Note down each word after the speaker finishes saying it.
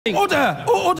Order!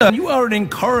 Order! You are an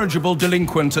incorrigible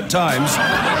delinquent at times.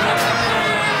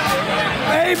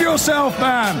 Behave yourself,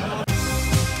 man!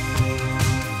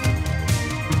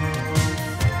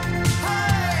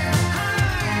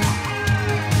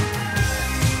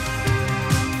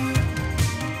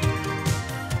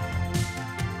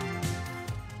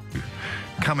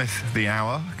 Cometh the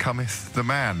hour, cometh the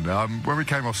man. When we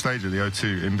came off stage at the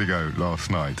O2 Indigo last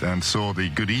night and saw the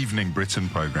Good Evening Britain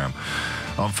programme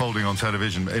unfolding on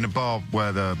television in a bar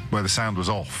where the sound was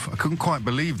off, I couldn't quite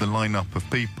believe the lineup of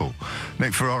people.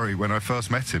 Nick Ferrari, when I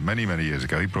first met him many years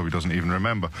ago, he probably doesn't even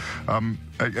remember,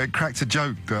 cracked a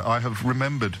joke that I have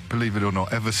remembered, believe it or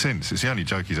not, ever since. It's the only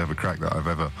joke he's ever cracked that I've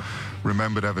ever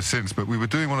remembered ever since. But we were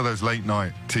doing one of those late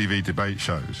night TV debate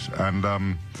shows, and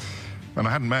I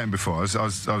hadn't met him before. I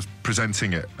was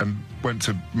presenting it and went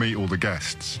to meet all the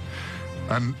guests.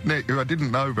 And Nick, who I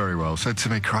didn't know very well, said to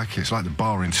me, "Crikey, it's like the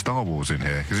bar in Star Wars in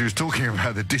here," because he was talking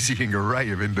about the dizzying array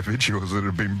of individuals that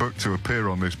had been booked to appear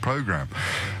on this programme.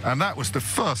 And that was the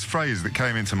first phrase that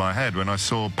came into my head when I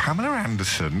saw Pamela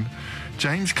Anderson,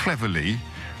 James Cleverly,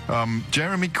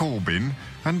 Jeremy Corbyn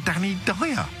and Danny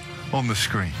Dyer on the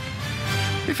screen.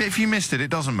 If you missed it, it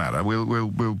doesn't matter.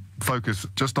 We'll focus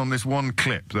just on this one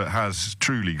clip that has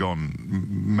truly gone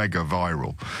mega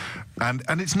viral.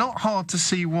 And it's not hard to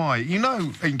see why. You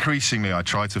know, increasingly I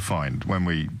try to find, when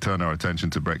we turn our attention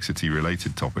to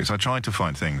Brexit-related topics, I try to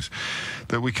find things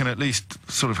that we can at least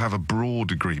sort of have a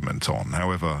broad agreement on,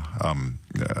 however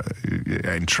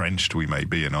entrenched we may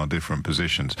be in our different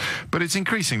positions. But it's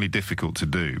increasingly difficult to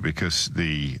do because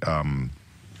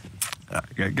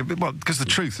because the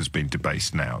truth has been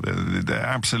debased now.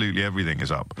 Absolutely everything is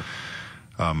up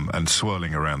and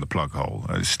swirling around the plug hole.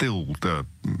 Still, the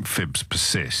fibs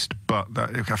persist, but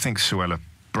I think Suella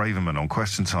Braverman on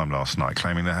Question Time last night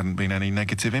claiming there hadn't been any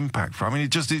negative impact for. I mean,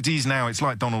 it is now. It's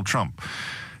like Donald Trump,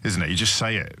 isn't it? You just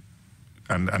say it,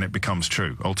 and it becomes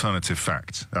true. Alternative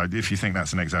fact. If you think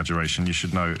that's an exaggeration, you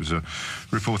should know it was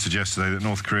reported yesterday that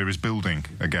North Korea is building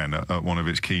again at one of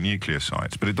its key nuclear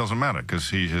sites. But it doesn't matter because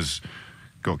he has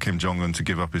got Kim Jong-un to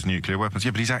give up his nuclear weapons.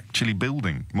 Yeah, but he's actually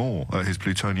building more at his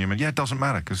plutonium. And yeah, it doesn't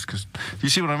matter because you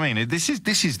see what I mean? This is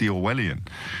the Orwellian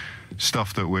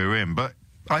stuff that we're in. But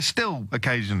I still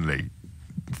occasionally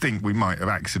think we might have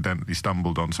accidentally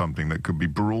stumbled on something that could be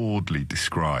broadly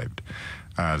described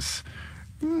as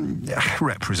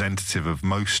representative of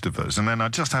most of us. And then I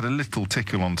just had a little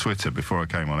tickle on Twitter before I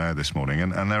came on air this morning,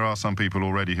 and there are some people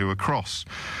already who are cross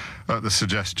at the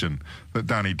suggestion that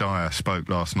Danny Dyer spoke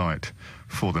last night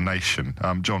for the Nation.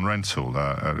 John Rentoul,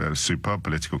 a superb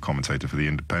political commentator for The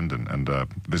Independent and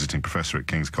visiting professor at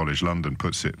King's College London,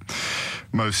 puts it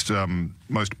most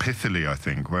pithily, I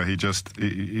think, where he just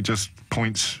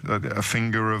points a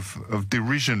finger of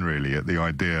derision, really, at the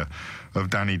idea of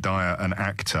Danny Dyer, an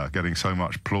actor, getting so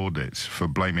much plaudits for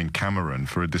blaming Cameron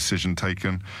for a decision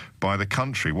taken by the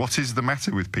country. What is the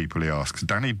matter with people, he asks.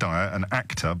 Danny Dyer, an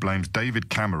actor, blames David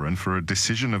Cameron for a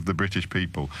decision of the British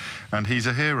people, and he's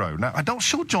a hero. Now, I'm not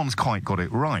sure John's quite got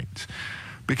it right,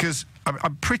 because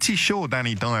I'm pretty sure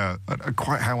Danny Dyer,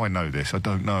 quite how I know this, I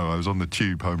don't know. I was on the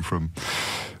tube home from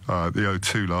the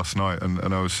O2 last night,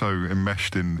 and I was so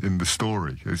enmeshed in the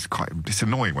story. It's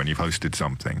annoying when you've hosted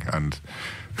something and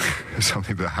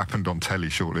something that happened on telly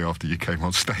shortly after you came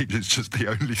on stage. It's just the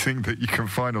only thing that you can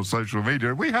find on social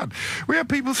media. And we had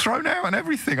people thrown out and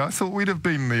everything. I thought we'd have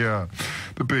been the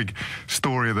big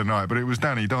story of the night, but it was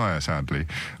Danny Dyer, sadly.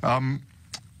 And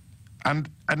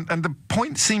the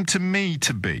point seemed to me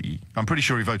to be, I'm pretty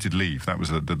sure he voted leave. That was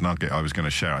the nugget I was going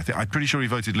to share. I'm pretty sure he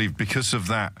voted leave because of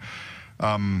that.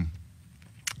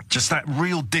 Just that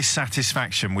real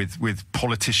dissatisfaction with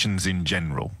politicians in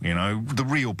general, you know, the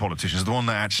real politicians, the one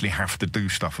that actually have to do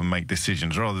stuff and make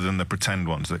decisions, rather than the pretend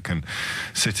ones that can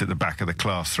sit at the back of the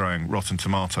class throwing rotten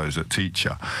tomatoes at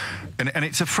teacher. And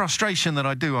it's a frustration that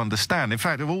I do understand. In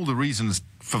fact, of all the reasons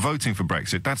for voting for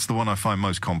Brexit, that's the one I find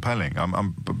most compelling.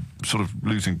 I'm sort of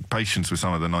losing patience with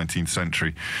some of the 19th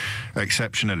century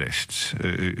exceptionalists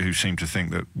who seem to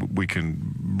think that we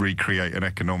can recreate an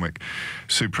economic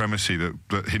supremacy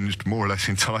that hinged more or less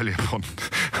entirely upon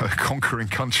conquering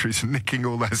countries and nicking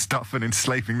all their stuff and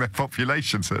enslaving their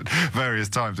populations at various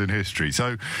times in history.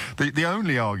 So the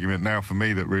only argument now for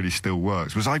me that really still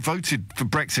works was I voted for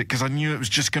Brexit because I knew it was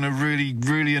just going to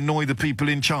really annoy the people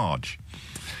in charge.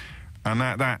 And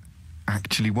that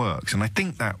actually works. And I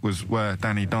think that was where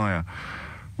Danny Dyer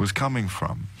was coming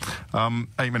from.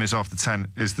 8 minutes after 10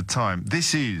 is the time.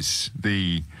 This is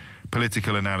the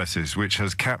political analysis which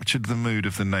has captured the mood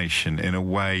of the nation in a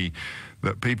way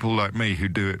that people like me who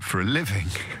do it for a living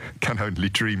can only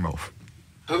dream of.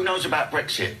 Who knows about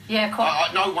Brexit? Yeah,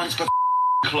 quite. No one's got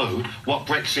clue what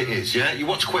Brexit is, yeah? You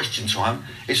watch Question Time,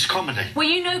 it's comedy. Were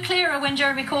you no clearer when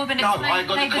Jeremy Corbyn explained No, I ain't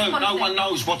got a Labour's clue. policy? No one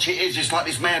knows what it is. It's like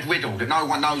this mad riddle that no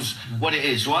one knows what it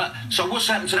is, right? So what's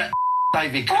happened to that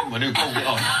David Cameron who called it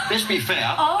on? Let's be fair.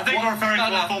 I think you're referring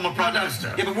to a former Prime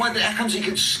Minister. Yeah, but how comes he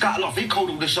can scuttle off? He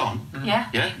called all this on. Yeah.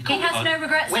 Yeah? He has no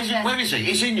regrets. Where is he?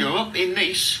 He's in Europe, in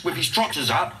Nice, with his trotters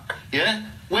up, yeah?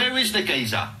 Where is the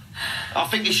geezer? I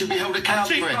think he should be held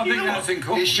accountable for it. I think that's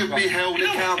incorrect. He should be held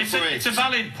accountable for it. It's a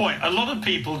valid point. A lot of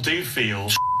people do feel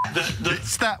that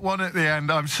It's that one at the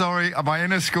end. I'm sorry, my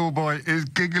inner schoolboy is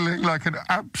giggling like an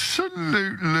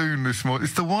absolute loon this morning.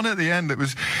 It's the one at the end that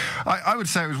was, I would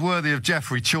say it was worthy of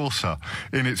Geoffrey Chaucer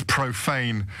in its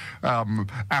profane,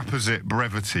 apposite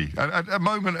brevity. A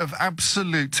moment of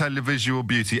absolute televisual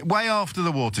beauty, way after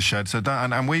the watershed, so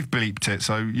and we've bleeped it,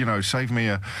 so, you know, save me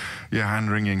your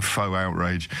hand-wringing faux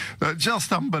outrage.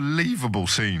 Just unbelievable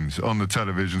scenes on the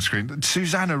television screen.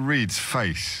 Susanna Reid's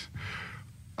face.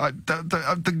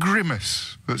 The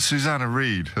grimace that Susanna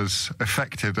Reid has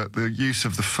effected at the use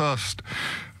of the first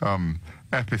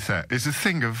epithet is a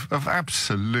thing of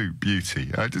absolute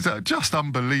beauty. Just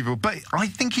unbelievable. But I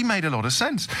think he made a lot of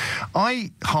sense.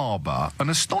 I harbour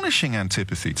an astonishing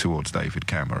antipathy towards David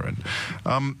Cameron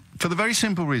for the very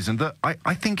simple reason that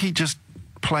I think he just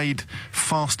played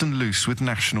fast and loose with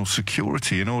national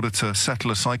security in order to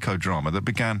settle a psychodrama that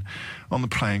began on the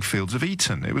playing fields of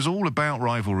Eton. It was all about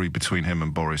rivalry between him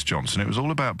and Boris Johnson. It was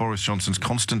all about Boris Johnson's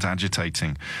constant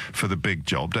agitating for the big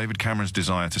job, David Cameron's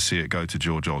desire to see it go to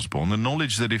George Osborne, the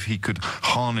knowledge that if he could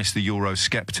harness the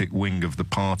Eurosceptic wing of the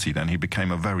party, then he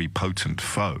became a very potent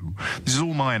foe. This is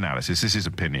all my analysis. This is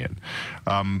opinion.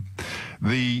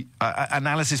 The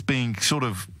analysis being sort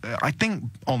of, I think,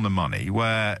 on the money,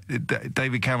 where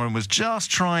David Cameron was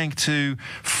just trying to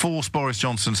force Boris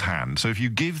Johnson's hand. So if you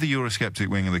give the Eurosceptic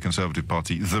wing of the Conservative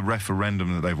Party the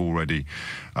referendum that they've already,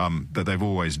 that they've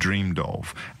always dreamed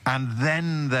of, and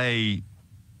then they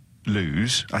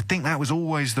lose, I think that was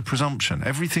always the presumption.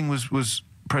 Everything was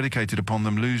predicated upon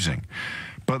them losing.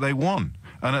 But they won.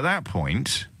 And at that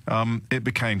point, it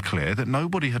became clear that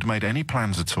nobody had made any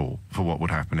plans at all for what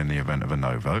would happen in the event of a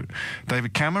no vote.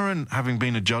 David Cameron, having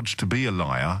been adjudged to be a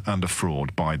liar and a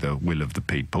fraud by the will of the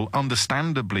people,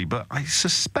 understandably, but I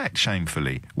suspect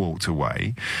shamefully, walked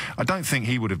away. I don't think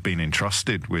he would have been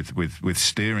entrusted with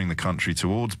steering the country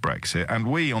towards Brexit. And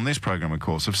we, on this programme, of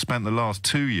course, have spent the last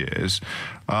 2 years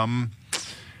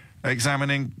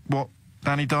examining what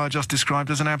Danny Dyer just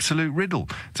described as an absolute riddle.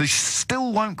 They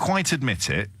still won't quite admit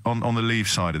it on the Leave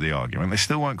side of the argument. They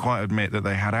still won't quite admit that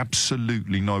they had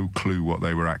absolutely no clue what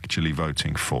they were actually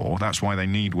voting for. That's why they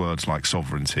need words like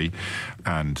sovereignty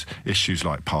and issues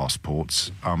like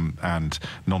passports and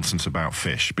nonsense about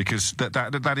fish, because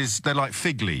they're like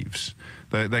fig leaves.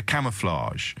 They're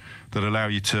camouflage that allow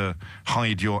you to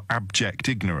hide your abject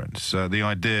ignorance. The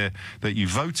idea that you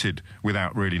voted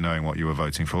without really knowing what you were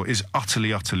voting for is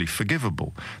utterly, utterly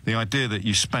forgivable. The idea that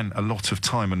you spent a lot of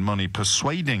time and money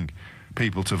persuading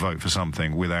people to vote for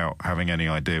something without having any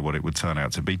idea what it would turn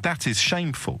out to be, that is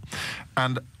shameful.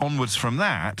 And onwards from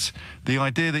that, the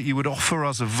idea that you would offer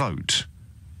us a vote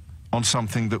on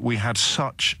something that we had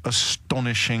such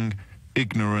astonishing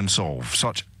ignorance of,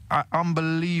 such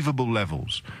unbelievable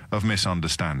levels of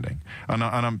misunderstanding, and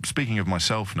I'm speaking of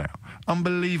myself now,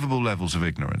 unbelievable levels of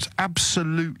ignorance,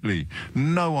 absolutely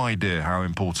no idea how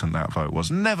important that vote was,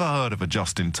 never heard of a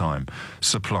just-in-time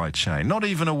supply chain, not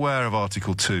even aware of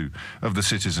Article 2 of the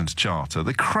Citizens' Charter.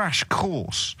 The crash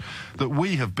course that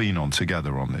we have been on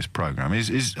together on this programme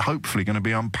is hopefully going to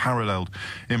be unparalleled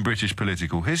in British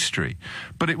political history.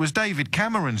 But it was David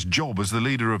Cameron's job as the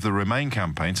leader of the Remain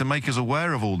campaign to make us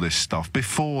aware of all this stuff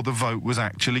before the vote was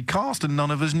actually cast, and none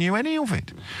of us knew any of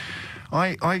it.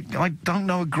 I don't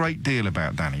know a great deal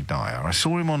about Danny Dyer. I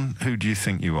saw him on Who Do You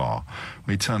Think You Are?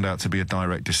 He turned out to be a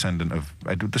direct descendant of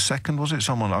Edward II, was it?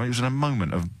 Someone, I mean, it was in a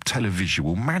moment of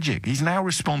televisual magic. He's now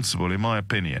responsible, in my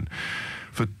opinion,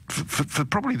 for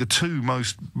probably the two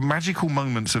most magical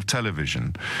moments of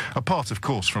television, apart, of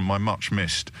course, from my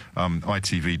much-missed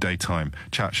ITV daytime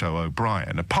chat show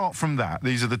O'Brien. Apart from that,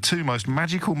 these are the two most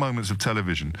magical moments of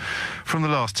television from the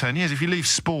last 10 years. If you leave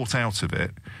sport out of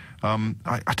it,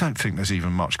 I don't think there's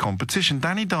even much competition.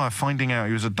 Danny Dyer finding out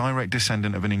he was a direct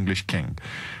descendant of an English king,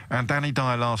 and Danny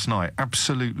Dyer last night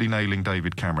absolutely nailing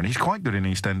David Cameron. He's quite good in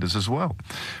EastEnders as well.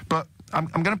 But I'm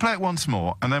going to play it once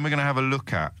more, and then we're going to have a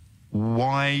look at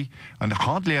why, and I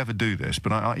hardly ever do this,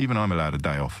 but even I'm allowed a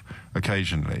day off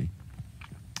occasionally.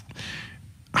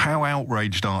 How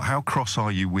how cross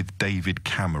are you with David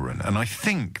Cameron? And I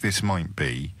think this might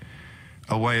be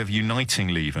a way of uniting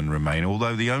Leave and Remain,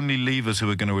 although the only Leavers who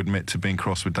are going to admit to being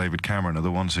cross with David Cameron are the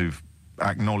ones who've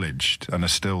acknowledged and are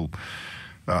still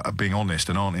being honest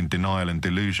and aren't in denial and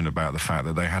delusion about the fact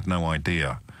that they had no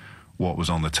idea what was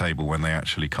on the table when they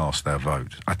actually cast their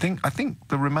vote. I think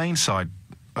the Remain side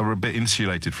are a bit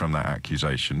insulated from that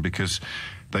accusation because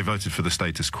they voted for the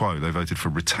status quo. They voted for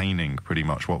retaining pretty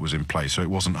much what was in place, so it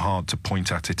wasn't hard to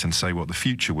point at it and say what the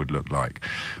future would look like.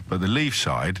 But the Leave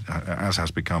side, as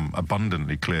has become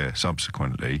abundantly clear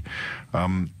subsequently,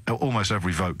 almost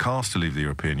every vote cast to leave the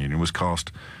European Union was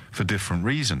cast for different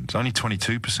reasons. Only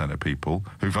 22% of people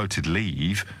who voted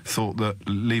Leave thought that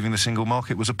leaving the single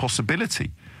market was a possibility,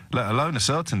 let alone a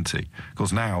certainty. Of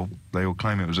course, now they all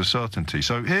claim it was a certainty.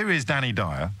 So here is Danny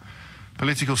Dyer,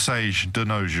 political sage de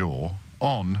nos jours,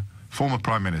 on former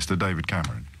Prime Minister David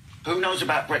Cameron. Who knows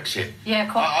about Brexit?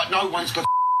 Yeah, quite. No one's got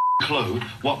a clue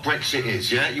what Brexit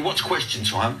is, yeah? You watch Question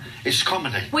Time, it's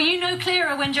comedy. Were you no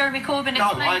clearer when Jeremy Corbyn No,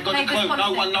 explained I ain't got a Labour's clue.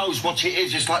 policy? No one knows what it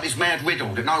is. It's like this mad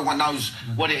riddle that no one knows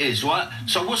what it is, right?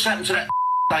 So what's happened to that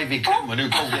David Cameron who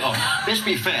called it on? Let's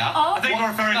be fair. Oh. I think you're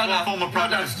referring to the former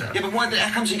Prime Minister. Yeah, but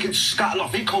how comes he can scuttle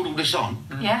off? He called all this on.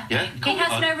 Yeah. Yeah? He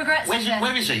has no regrets.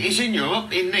 Where is he? He's in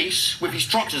Europe, in Nice, with his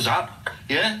trotters up.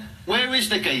 Yeah? Where is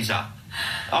the geezer?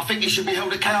 I think he should be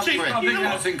held accountable for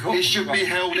it. He should be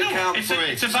held accountable for it.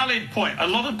 It's a valid point. A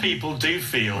lot of people do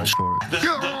feel All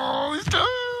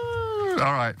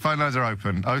right, phone lines are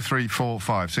open.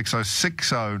 0345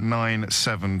 6060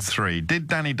 973. Did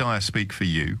Danny Dyer speak for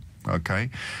you?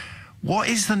 OK. What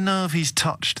is the nerve he's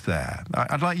touched there?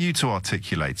 I'd like you to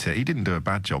articulate it. He didn't do a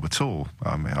bad job at all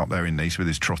up there in Nice with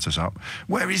his trotters up.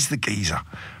 Where is the geezer?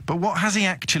 But what has he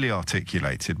actually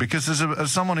articulated? Because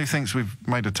as someone who thinks we've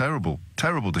made a terrible,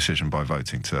 terrible decision by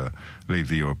voting to leave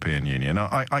the European Union,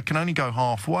 I can only go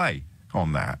halfway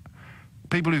on that.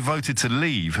 People who voted to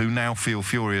leave, who now feel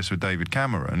furious with David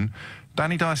Cameron,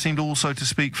 Danny Dyer seemed also to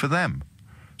speak for them.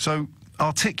 So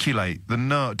articulate the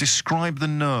nerve, describe the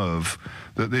nerve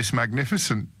that this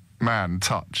magnificent man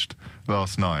touched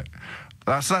last night.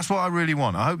 That's what I really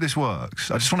want. I hope this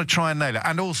works. I just want to try and nail it.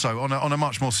 And also on a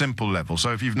much more simple level.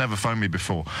 So if you've never phoned me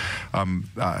before,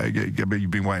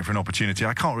 you've been waiting for an opportunity,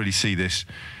 I can't really see this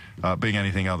being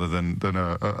anything other than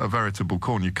a veritable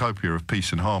cornucopia of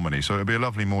peace and harmony. So it'll be a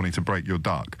lovely morning to break your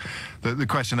duck. The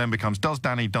question then becomes, does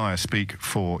Danny Dyer speak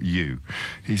for you?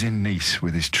 He's in Nice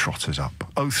with his trotters up.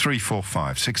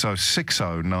 0345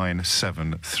 6060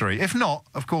 973. If not,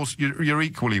 of course, you're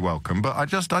equally welcome. But I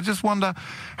just wonder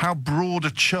how broad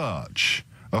a church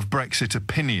of Brexit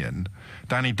opinion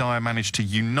Danny Dyer managed to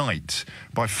unite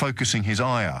by focusing his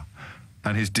ire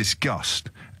and his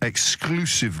disgust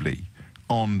exclusively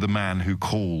on the man who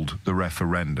called the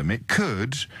referendum. It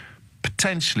could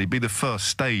potentially be the first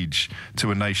stage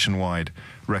to a nationwide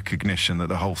recognition that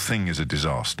the whole thing is a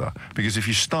disaster. Because if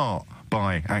you start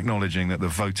by acknowledging that the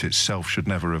vote itself should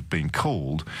never have been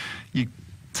called, you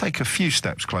take a few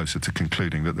steps closer to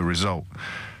concluding that the result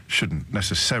shouldn't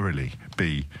necessarily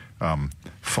be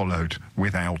followed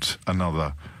without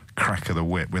another crack of the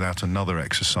whip, without another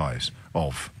exercise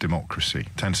of democracy.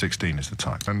 10:16 is the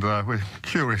time. And we're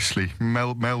curiously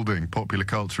melding popular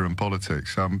culture and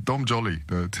politics. Dom Jolly,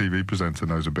 the TV presenter,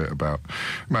 knows a bit about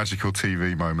magical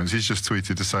TV moments. He's just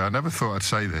tweeted to say, I never thought I'd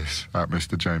say this at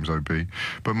Mr. James O.B.,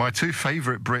 but my two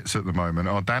favourite Brits at the moment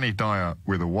are Danny Dyer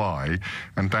with a Y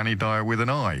and Danny Dyer with an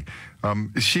I.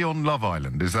 Is she on Love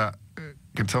Island? Is that...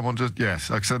 Can someone just...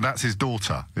 Yes, so that's his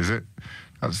daughter, is it?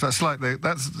 That's like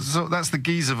that's the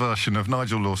geezer version of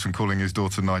Nigel Lawson calling his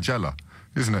daughter Nigella,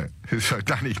 isn't it? So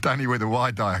Danny with a Y,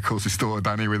 Dyer calls his daughter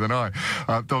Danny with an I.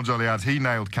 Don Jolly adds, he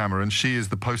nailed Cameron. She is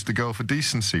the poster girl for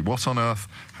decency. What on earth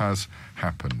has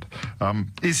happened?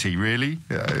 Is he really?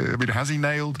 I mean, has he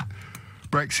nailed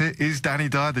Brexit? Is Danny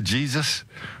Dyer the Jesus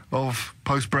of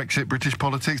post-Brexit British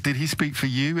politics? Did he speak for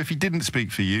you? If he didn't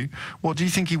speak for you, what do you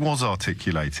think he was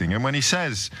articulating? And when he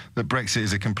says that Brexit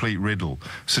is a complete riddle,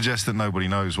 suggests that nobody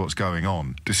knows what's going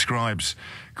on, describes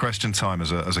Question Time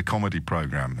as a comedy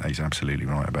programme, he's absolutely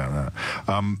right about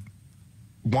that.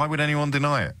 Why would anyone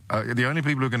deny it? The only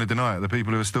people who are going to deny it are the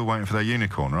people who are still waiting for their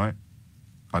unicorn, right?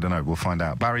 I don't know, we'll find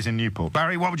out. Barry's in Newport.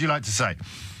 Barry, what would you like to say?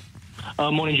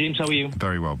 Morning, James. How are you?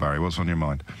 Very well, Barry. What's on your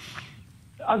mind?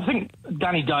 I think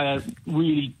Danny Dyer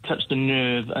really touched a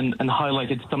nerve and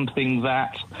highlighted something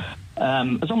that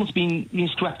has almost been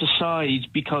swept aside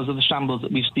because of the shambles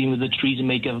that we've seen with the Theresa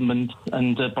May government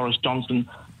and Boris Johnson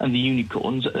and the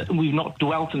unicorns. We've not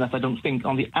dwelt enough, I don't think,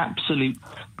 on the absolute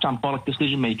shambolic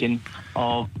decision-making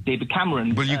of David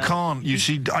Cameron. Well, you can't. You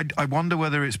see, I wonder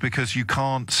whether it's because you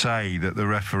can't say that the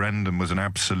referendum was an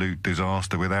absolute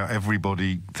disaster without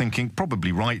everybody thinking,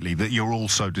 probably rightly, that you're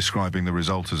also describing the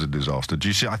result as a disaster. Do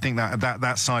you see? I think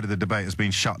that side of the debate has been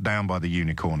shut down by the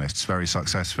unicornists very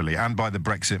successfully, and by the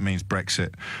Brexit means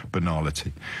Brexit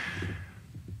banality.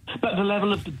 But the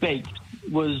level of debate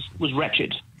was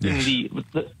wretched. Yes.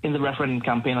 in the referendum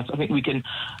campaign. I think we can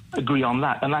agree on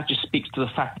that, and that just speaks to the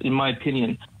fact that, in my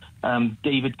opinion,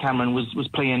 David Cameron was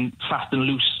playing fast and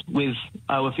loose with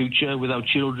our future, with our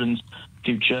children's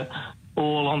future,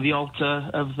 all on the altar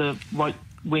of the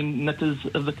right-wing nutters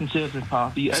of the Conservative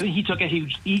Party. I mean, he took a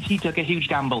huge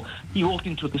gamble. He walked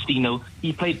into a casino,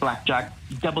 he played blackjack,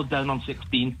 he doubled down on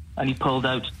 16, and he pulled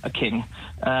out a king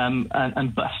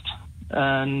and bust.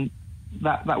 And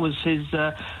that was his.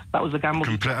 That was the gamble.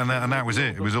 And that was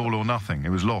it. It was all or nothing. It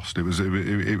was lost. It was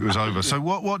over. So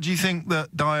what do you think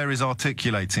that Dyer is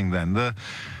articulating then?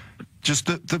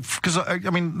 Because I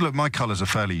mean, look, my colours are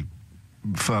fairly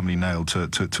firmly nailed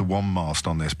to one mast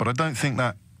on this, but I don't think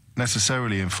that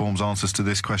necessarily informs answers to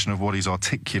this question of what he's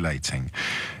articulating.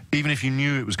 Even if you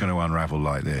knew it was going to unravel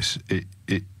like this,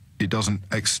 it doesn't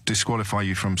disqualify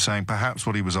you from saying perhaps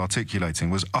what he was articulating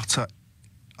was utter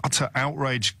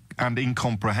outrage and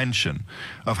incomprehension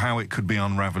of how it could be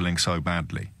unravelling so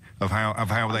badly, of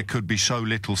how there could be so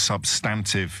little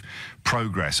substantive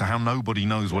progress, how nobody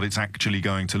knows what it's actually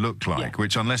going to look like,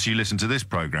 which, unless you listen to this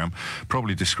programme,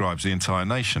 probably describes the entire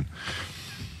nation.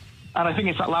 And I think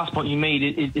it's that last point you made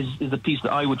is the piece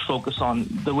that I would focus on,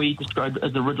 the way you described it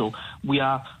as a riddle. We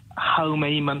are how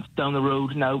many months down the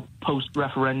road now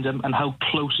post-referendum, and how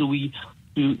close are we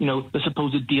to, the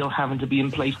supposed deal having to be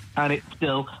in place, and it's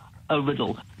still a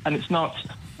riddle. And it's not,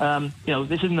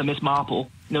 this isn't a Miss Marple.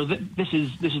 This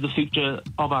is the future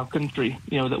of our country.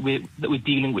 That we're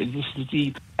dealing with. This is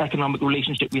the economic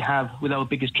relationship we have with our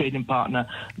biggest trading partner.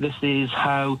 This is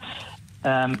how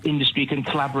industry can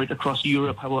collaborate across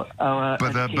Europe. I'll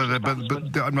take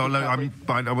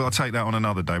that on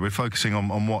another day. We're focusing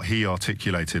on what he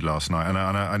articulated last night, and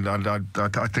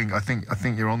I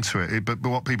think you're onto it. But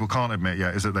what people can't admit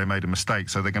yet is that they made a mistake,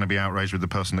 so they're going to be outraged with the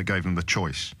person that gave them the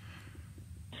choice.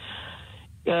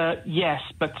 Yes,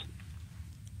 but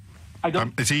I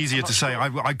don't. It's easier to say,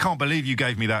 I can't believe you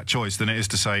gave me that choice, than it is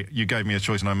to say, you gave me a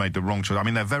choice and I made the wrong choice. I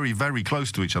mean, they're very, very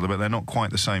close to each other, but they're not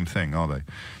quite the same thing, are they?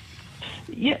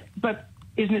 Yeah, but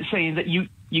isn't it saying that you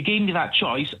gave me that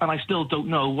choice and I still don't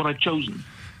know what I've chosen?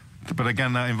 But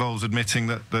again, that involves admitting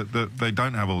that they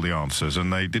don't have all the answers,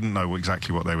 and they didn't know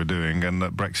exactly what they were doing, and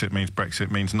that Brexit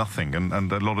means nothing,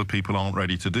 and a lot of people aren't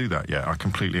ready to do that yet. I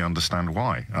completely understand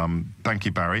why. Thank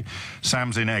you, Barry.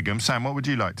 Sam's in Egham. Sam, what would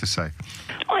you like to say?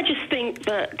 I just think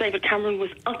that David Cameron was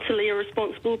utterly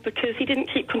irresponsible because he didn't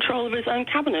keep control of his own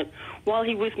cabinet while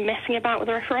he was messing about with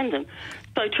the referendum.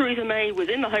 So Theresa May was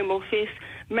in the Home Office,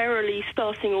 merrily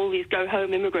starting all these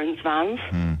go-home immigrants vans,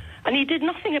 and he did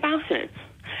nothing about it.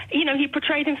 He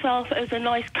portrayed himself as a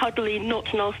nice, cuddly,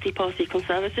 not nasty party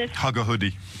conservative. Hug a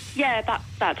hoodie. Yeah,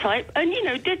 that type. And,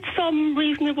 did some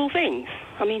reasonable things.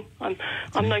 I mean, I'm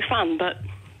no fan, but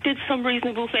did some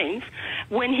reasonable things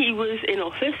when he was in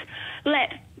office.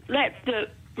 Let the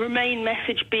Remain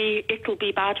message be, it'll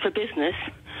be bad for business,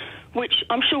 which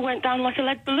I'm sure went down like a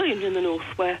lead balloon in the north.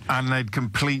 And they'd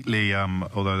completely,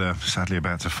 although they're sadly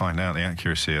about to find out the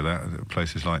accuracy of that,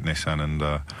 places like Nissan and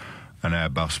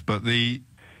Airbus. But the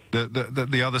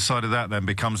other side of that then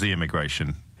becomes the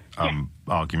immigration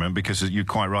argument, because, as you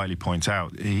quite rightly point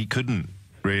out, he couldn't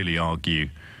really argue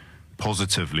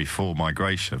positively for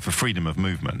migration, for freedom of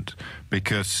movement,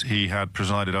 because he had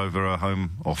presided over a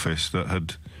Home Office that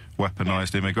had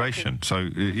weaponised immigration. So,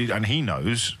 and he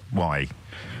knows why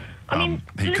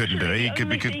he couldn't do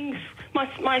it.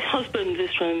 My husband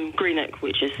is from Greenock,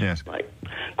 which is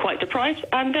quite deprived,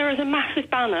 and there is a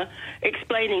massive banner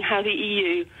explaining how the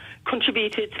EU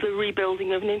contributed to the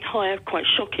rebuilding of an entire, quite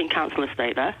shocking council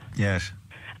estate there. Yes.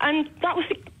 And that was,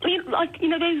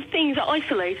 those things are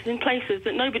isolated in places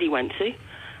that nobody went to,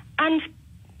 and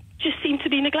just seem to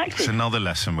be neglected. It's another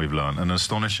lesson we've learned, an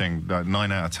astonishing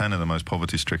 9 out of 10 of the most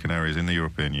poverty-stricken areas in the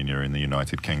European Union are in the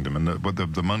United Kingdom, and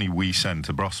the money we send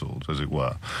to Brussels, as it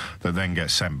were, that then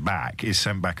gets sent back, is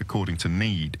sent back according to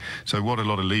need. So what a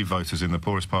lot of Leave voters in the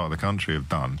poorest part of the country have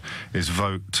done is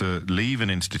vote to leave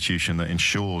an institution that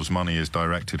ensures money is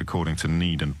directed according to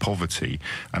need and poverty,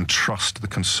 and trust the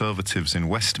Conservatives in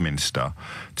Westminster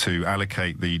to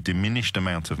allocate the diminished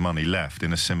amount of money left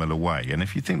in a similar way. And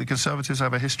if you think the Conservatives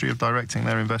have a history of directing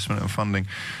their investment and funding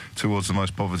towards the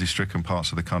most poverty-stricken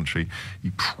parts of the country,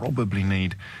 you probably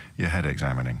need your head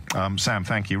examining. Sam,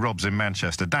 thank you. Rob's in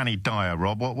Manchester. Danny Dyer,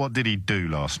 Rob, what did he do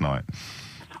last night?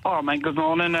 All right, mate, good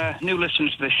morning. New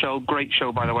listeners to this show. Great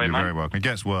show, by the way, You're mate. very welcome. It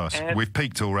gets worse. We've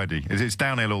peaked already. It's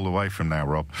downhill all the way from now,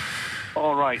 Rob.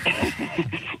 All right.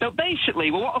 No, basically,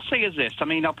 well, what I'll say is this. I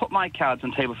mean, I'll put my cards on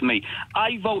the table for me.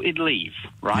 I voted leave,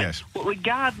 right? Yes. But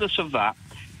regardless of that,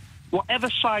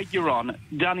 whatever side you're on,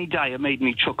 Danny Dyer made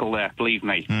me chuckle there, believe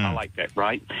me. I liked it,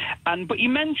 right? But he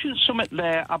mentioned something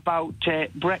there about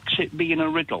Brexit being a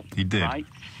riddle. He did. Right?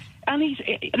 And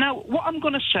now, what I'm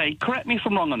going to say, correct me if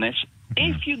I'm wrong on this,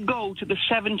 if you go to the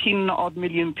 17-odd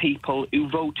million people who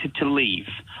voted to leave,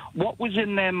 what was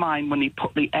in their mind when they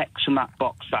put the X in that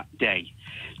box that day?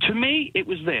 To me, it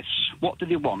was this. What do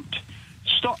they want?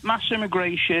 Stop mass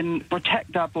immigration,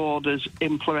 protect our borders,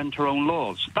 implement our own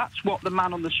laws. That's what the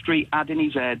man on the street had in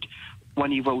his head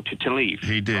when he voted to leave.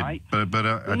 He did, right? but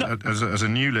as a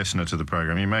new listener to the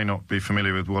programme, you may not be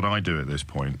familiar with what I do at this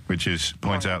point, which is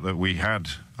point out that we had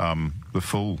the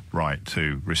full right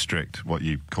to restrict what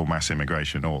you call mass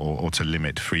immigration or to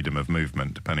limit freedom of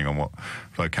movement, depending on what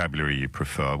vocabulary you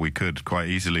prefer. We could quite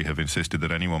easily have insisted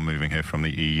that anyone moving here from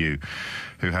the EU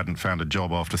who hadn't found a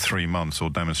job after 3 months or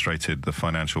demonstrated the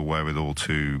financial wherewithal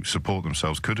to support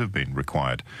themselves could have been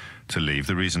required to leave.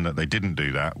 The reason that they didn't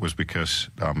do that was because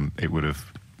it would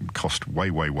have cost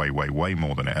way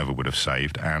more than it ever would have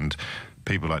saved, and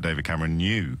people like David Cameron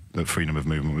knew that freedom of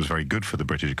movement was very good for the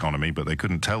British economy, but they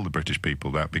couldn't tell the British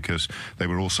people that because they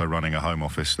were also running a Home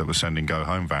Office that was sending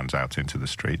go-home vans out into the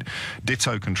street.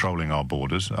 Ditto controlling our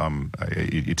borders.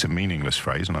 It's a meaningless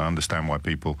phrase, and I understand why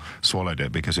people swallowed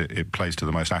it, because it plays to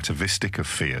the most atavistic of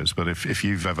fears. But if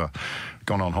you've ever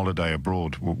gone on holiday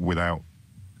abroad without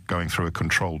going through a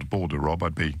controlled border, Rob,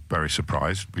 I'd be very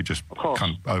surprised. We just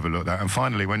can't overlook that. And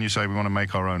finally, when you say we want to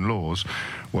make our own laws,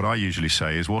 what I usually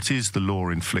say is, what is the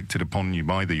law inflicted upon you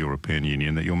by the European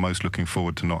Union that you're most looking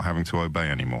forward to not having to obey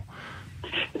anymore?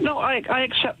 No, I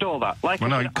accept all that. Like,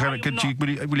 well, I no, said,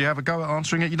 will you have a go at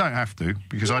answering it? You don't have to,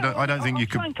 because I don't think you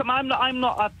could. I'm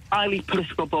not a highly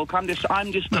political bloke. I'm just.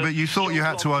 No, but you thought you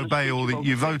had to obey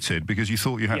you voted because you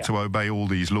thought you had to obey all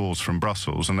these laws from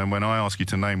Brussels, and then when I ask you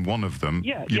to name one of them,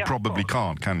 you probably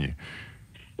can't, can you?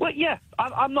 Well, yeah,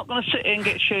 I'm not going to sit here and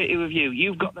get shirty with you.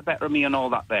 You've got the better of me and all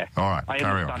that there. All right,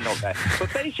 carry on. All there.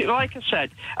 But basically, like I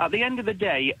said, at the end of the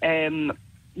day,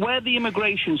 where the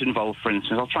immigration's involved, for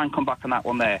instance, I'll try and come back on that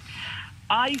one there.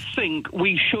 I think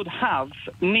we should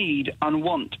need and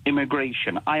want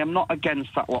immigration. I am not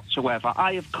against that whatsoever.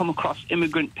 I have come across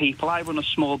immigrant people. I run a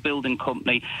small building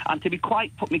company, and to be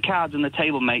quite put my cards on the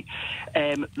table, mate,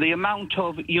 the amount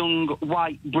of young,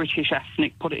 white, British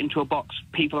ethnic, put it into a box,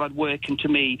 people had working to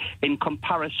me in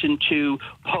comparison to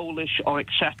Polish or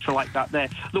etc. like that there.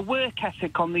 The work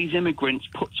ethic on these immigrants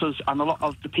puts us, and a lot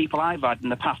of the people I've had in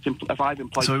the past, if I've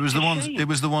employed... So it was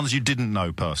the ones you didn't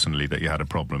know personally that you had a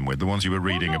problem with, the ones you were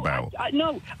reading about?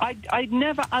 I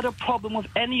never had a problem with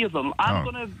any of them. I'm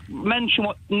going to mention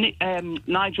what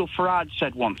Nigel Farage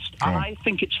said once, and I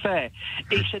think it's fair.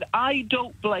 He said, I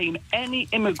don't blame any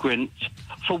immigrant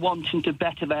for wanting to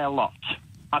better their lot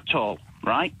at all,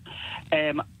 right?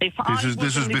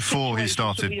 This was before he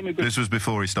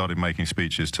started making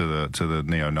speeches to the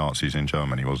neo-Nazis in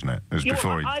Germany, wasn't it? It was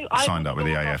before he signed up with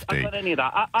the AFD. I've any of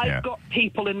that. I've got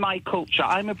people in my culture.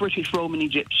 I'm a British Romani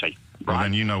gypsy. Well,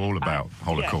 then you know all about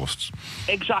Holocausts.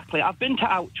 Yeah, exactly. I've been to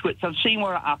Auschwitz, I've seen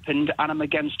where it happened, and I'm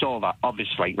against all that,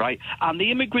 obviously, right? And the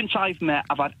immigrants I've met,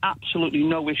 I've had absolutely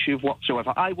no issue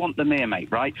whatsoever. I want them here, mate,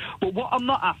 right? But what I'm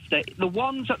not after, the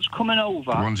ones that's coming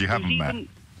over... The ones you haven't met.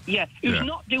 Yeah, who's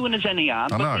not doing us any harm.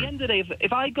 But at the end of the day,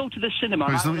 if I go to the cinema...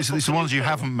 It's the ones you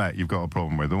haven't met you've got a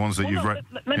problem with, the ones that you've read...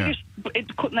 Let me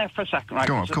just cut in there for a second, right?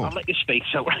 Go on, of course. I'll let you speak.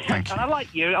 So, Thank you. And I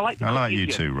like you. I like you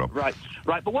too, Rob. Right.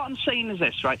 But what I'm saying is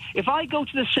this, right? If I go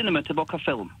to the cinema to book a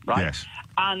film, right? Yes.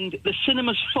 And the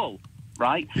cinema's full,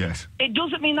 right? Yes. It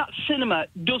doesn't mean that cinema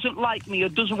doesn't like me or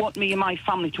doesn't want me and my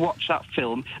family to watch that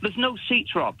film. There's no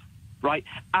seats, Rob. Right,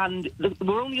 and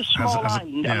we're only a small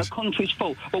island, and the country's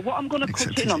full. But what I'm going to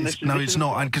put in on this... No, it's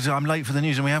not, because I'm late for the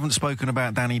news, and we haven't spoken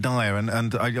about Danny Dyer, and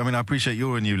I mean, I appreciate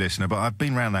you're a new listener, but I've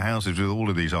been round the houses with all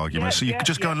of these arguments, so you could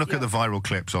just go and look at the viral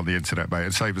clips on the internet, mate,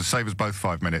 and save us both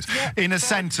 5 minutes. In a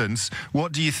sentence,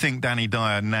 what do you think Danny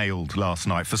Dyer nailed last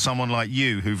night for someone like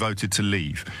you who voted to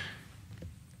leave?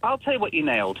 I'll tell you what you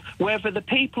nailed. Whether the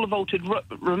people who voted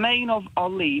Remain or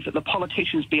Leave, the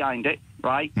politicians behind it,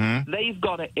 right, they've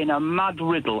got it in a mad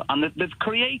riddle, and they've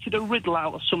created a riddle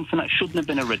out of something that shouldn't have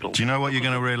been a riddle. Do you know what you're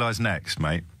going to realise next,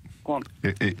 mate? Go on.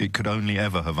 It could only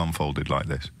ever have unfolded like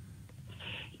this.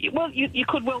 Well, you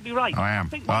could well be right. I am.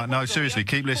 No, seriously,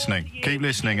 keep listening. Keep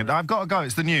listening. And I've got to go.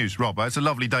 It's the news, Rob. It's a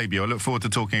lovely debut. I look forward to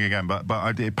talking again.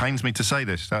 But it pains me to say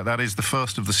this. That is the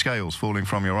first of the scales falling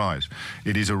from your eyes.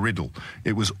 It is a riddle.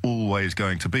 It was always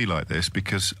going to be like this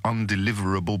because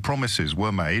undeliverable promises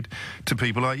were made to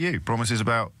people like you. Promises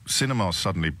about cinemas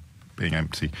suddenly being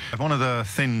empty. One of the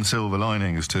thin silver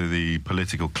linings to the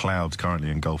political clouds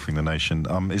currently engulfing the nation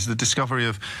is the discovery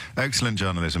of excellent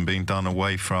journalism being done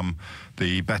away from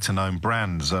the better-known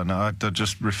brands. And I'd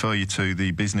just refer you to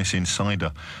the Business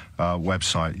Insider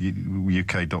website,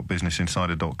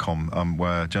 uk.businessinsider.com,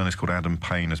 where a journalist called Adam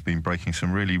Payne has been breaking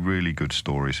some really, really good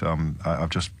stories. I've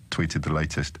just tweeted the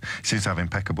latest. He seems to have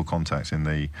impeccable contacts in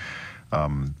the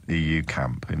EU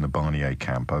camp, in the Barnier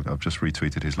camp. I've just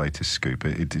retweeted his latest scoop.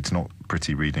 It's not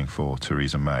pretty reading for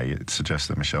Theresa May. It suggests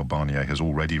that Michelle Barnier has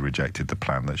already rejected the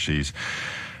plan that she's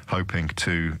hoping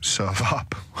to serve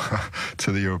up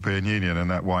to the European Union, and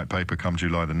that white paper come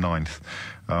July the 9th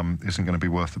isn't going to be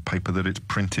worth the paper that it's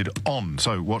printed on.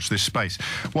 So watch this space.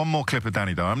 One more clip of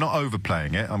Danny Dyer. I'm not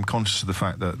overplaying it. I'm conscious of the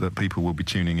fact that people will be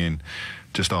tuning in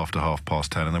just after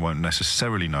 10:30 and they won't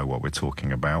necessarily know what we're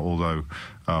talking about, although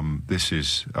this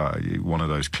is one of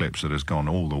those clips that has gone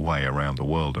all the way around the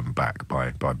world and back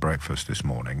by breakfast this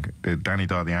morning. Danny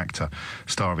Dyer, the actor,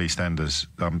 star of EastEnders,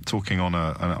 talking on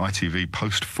an ITV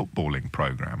post-footballing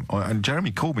programme, and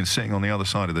Jeremy Corbyn sitting on the other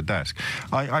side of the desk.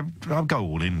 I'll go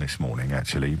all in this morning,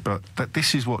 actually, but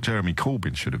this is what Jeremy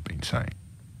Corbyn should have been saying,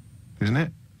 isn't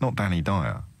it? Not Danny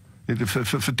Dyer.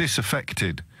 For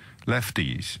disaffected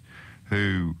lefties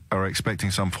who are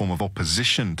expecting some form of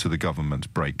opposition to the government's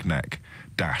breakneck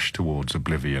dash towards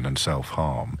oblivion and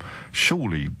self-harm,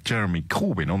 surely Jeremy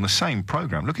Corbyn on the same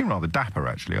programme, looking rather dapper,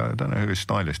 actually, I don't know who his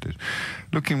stylist is,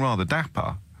 looking rather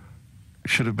dapper,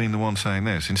 should have been the one saying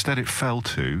this. Instead it fell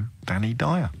to Danny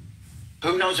Dyer.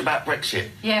 Who knows about Brexit?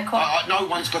 Yeah, quite. No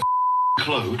one's got a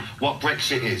clue what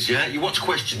Brexit is, yeah? You watch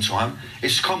Question Time,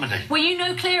 it's comedy. Were you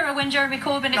no clearer when Jeremy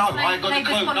Corbyn No, explained I ain't got a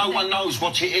Labour's clue. policy? No one knows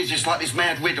what it is. It's like this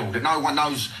mad riddle that no one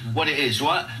knows what it is,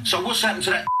 right? So what's happened to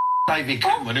that David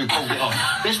Cameron who called it off?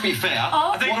 Let's be fair.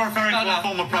 I think you're referring to a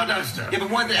former Prime Minister. Yeah,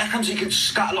 but how comes he can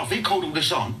scuttle off? He called all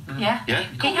this on. Yeah. Yeah?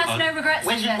 He has no regrets.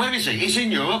 Where is he? He's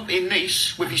in Europe, in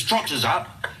Nice, with his trotters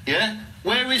up. Yeah?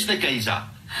 Where is the geezer?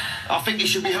 I think he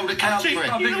should be held accountable for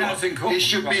it. He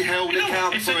should be held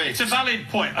accountable for it. It's a valid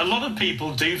point. A lot of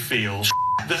people do feel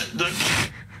that...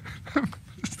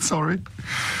 Sorry.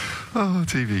 Oh,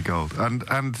 TV gold.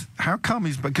 And how come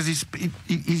because he's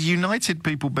united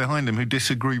people behind him who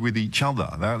disagree with each other.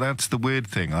 That's the weird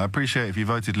thing. I appreciate if you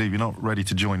voted Leave, you're not ready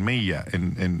to join me yet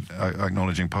in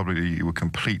acknowledging publicly you were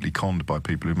completely conned by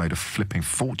people who made a flipping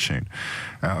fortune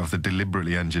out of the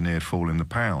deliberately engineered fall in the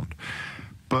pound.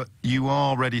 But you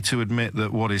are ready to admit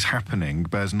that what is happening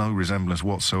bears no resemblance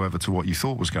whatsoever to what you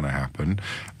thought was going to happen.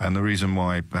 And the reason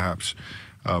why perhaps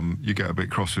you get a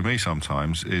bit cross with me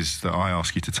sometimes is that I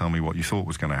ask you to tell me what you thought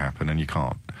was going to happen and you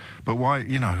can't. But why,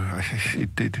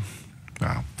 it did.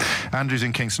 Well, Andrew's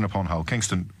in Kingston upon Hull.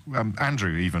 Kingston,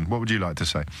 Andrew even, what would you like to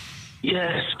say?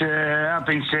 Yes, I've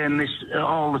been saying this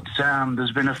all the time.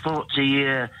 There's been a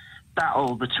 40-year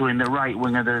battle between the right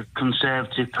wing of the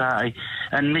Conservative Party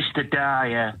and Mr.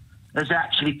 Dyer has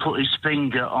actually put his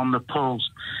finger on the pulse.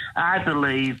 I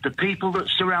believe the people that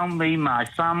surround me, my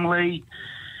family,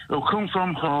 who come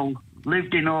from Hull,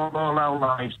 lived in all our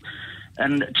lives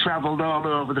and travelled all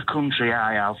over the country,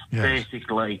 I have,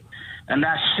 basically. And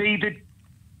I see the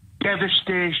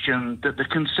devastation that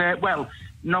the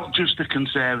not just the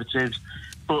Conservatives,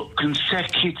 but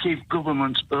consecutive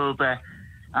governments over.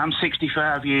 I'm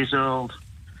 65 years old.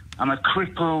 I'm a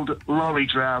crippled lorry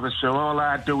driver, so all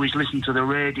I do is listen to the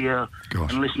radio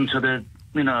and listen to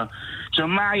the, So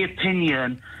my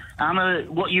opinion,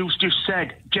 what you just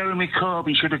said, Jeremy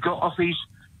Corbyn should have got off his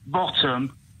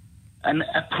bottom and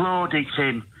applauded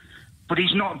him, but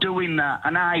he's not doing that.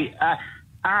 And I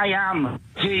am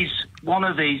one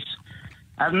of his.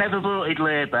 I've never voted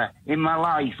Labour in my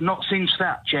life, not since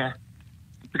Thatcher,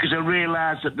 because I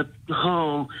realised that the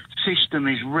whole system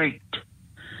is rigged.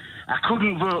 I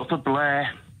couldn't vote for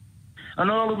Blair. And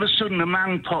all of a sudden a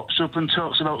man pops up and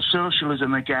talks about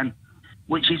socialism again,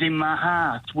 which is in my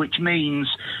heart, which means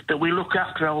that we look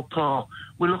after our poor,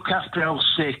 we look after our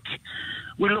sick,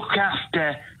 we look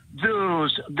after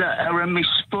those that are a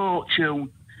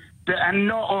misfortune, that are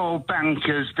not all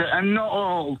bankers, that are not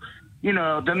all,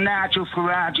 the Nigel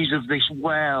Farages of this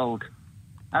world.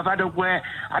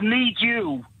 I need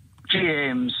you,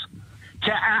 James,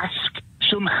 to ask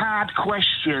some hard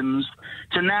questions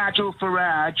to Nigel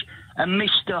Farage and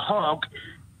Mr. Hogg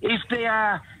if they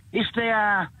are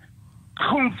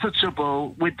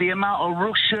comfortable with the amount of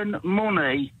Russian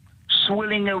money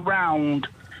swilling around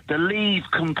the Leave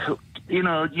you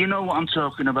know what I'm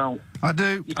talking about. I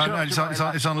do.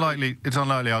 It's unlikely. It's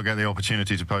unlikely I'll get the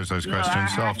opportunity to pose those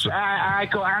questions after. I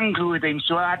got angry with him,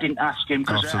 so I didn't ask him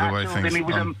after the way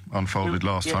things unfolded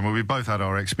last time. Well, we both had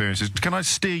our experiences. Can I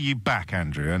steer you back,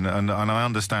 Andrew? And I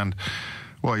understand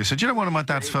what you said. Do you know one of my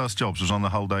dad's first jobs was on the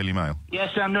Hull Daily Mail? Yes,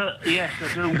 I know. Yes,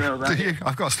 I do know that. Do you?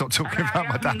 I've got to stop talking about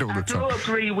my dad all the time. I don't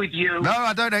agree with you. No,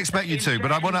 I don't expect you to,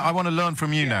 but I want to learn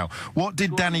from you now. What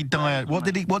did Danny Dyer? What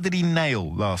did he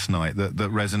nail last night that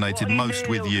resonated most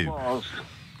with you? Was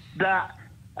that,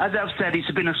 as I've said,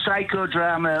 it's been a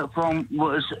psychodrama from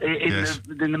what was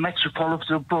in the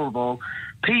metropolitan bubble.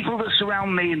 People that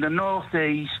surround me in the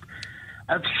northeast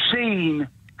have seen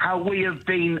how we have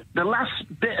been. The last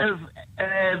bit of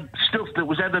stuff that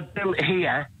was ever built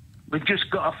here, we've just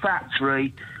got a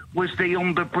factory, was the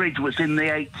Humber Bridge, was in the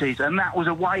 80s, and that was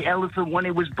a white elephant when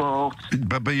it was bought.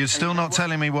 But you're still not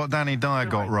telling me what Danny Dyer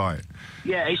got right.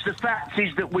 Yeah, it's the fact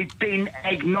is that we've been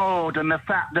ignored, and the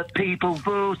fact that people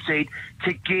voted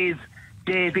to give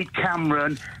David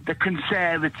Cameron, the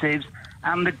Conservatives,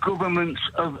 and the governments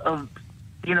of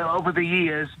over the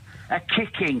years a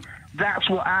kicking. That's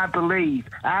what I believe.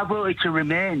 I voted to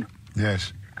remain.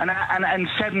 Yes. And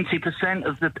 70%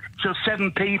 of so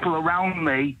 7 people around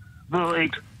me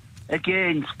voted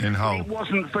against. In Hull. It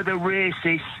wasn't for the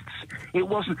racists. It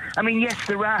wasn't. I mean, yes,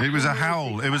 there are. It was a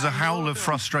howl. It was a howl of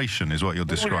frustration, is what you're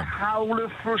describing. It was a howl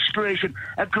of frustration.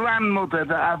 A grandmother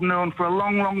that I've known for a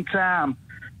long, long time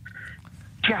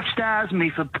chastised me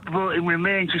for voting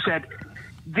Remain. She said,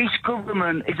 "This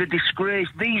government is a disgrace.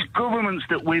 These governments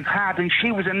that we've had," and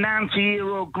she was a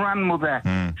 90-year-old grandmother.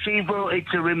 She voted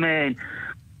to Remain.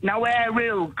 Now, our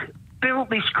ilk built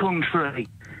this country.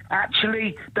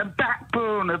 Actually, the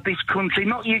backbone of this country,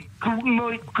 not your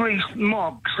grease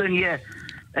Moggs and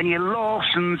your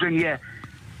Lawsons and your...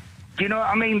 Do you know what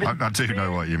I mean? I do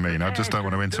know what you mean. I just don't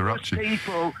want to interrupt you.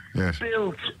 People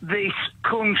built this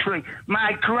country.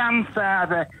 My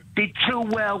grandfather did 2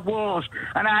 world wars,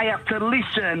 and I have to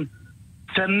listen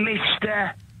to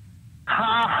Mr.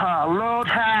 Ha-Ha, Lord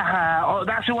Ha-Ha, or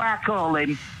that's who I call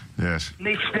him. Yes.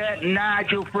 Mr.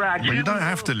 Nigel Farage. Well, you don't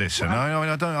have to listen.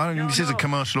 I don't. This is a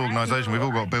commercial organisation. We've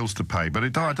all got bills to pay.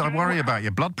 But I worry about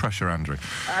your blood pressure, Andrew.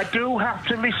 I do have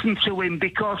to listen to him,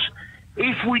 because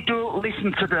if we don't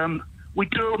listen to them, we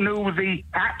don't know who the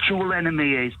actual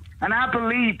enemy is. And I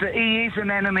believe that he is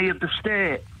an enemy of the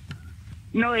state.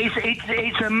 No,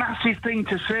 it's a massive thing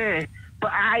to say,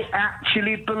 but I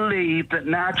actually believe that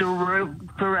Nigel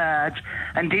Farage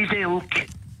and his ilk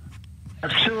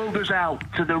have sold us out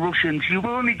to the Russians. You've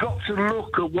only got to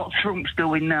look at what Trump's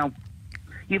doing now.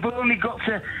 You've only got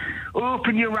to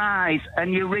open your eyes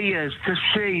and your ears to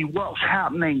see what's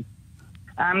happening.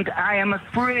 And I am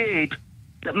afraid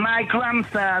that my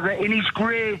grandfather in his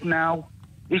grave now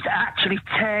is actually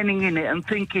turning in it and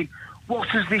thinking, what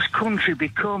has this country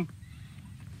become?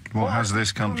 What has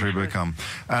this country become?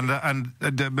 And I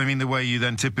mean, the way you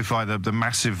then typify the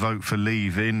massive vote for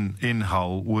Leave in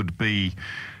Hull would be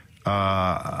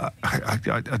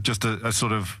just a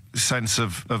sort of sense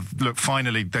of look,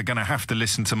 finally they're going to have to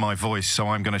listen to my voice, so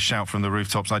I'm going to shout from the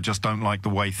rooftops, I just don't like the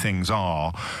way things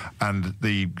are. And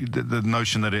the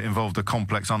notion that it involved a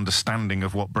complex understanding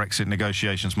of what Brexit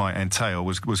negotiations might entail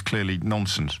was clearly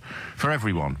nonsense for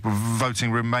everyone,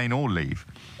 voting Remain or Leave.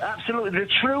 Absolutely. The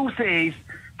truth is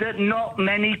that not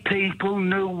many people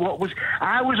knew what was...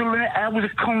 I was a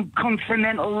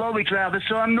continental lorry driver,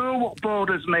 so I know what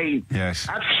borders mean. Yes.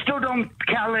 I've stood on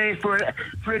Calais for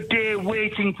a day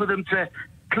waiting for them to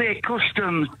clear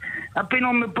customs. I've been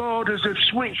on the borders of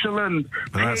Switzerland.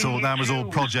 But that was all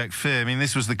Project Fear. I mean,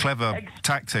 this was the clever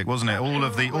tactic, wasn't it? All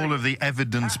of the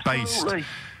evidence-based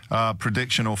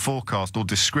prediction or forecast or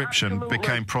description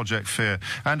became Project Fear.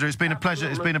 Andrew, it's been a pleasure.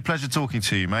 It's been a pleasure talking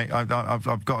to you, mate. I've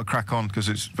got to crack on because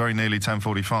it's very nearly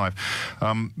 10:45.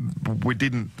 We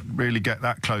didn't really get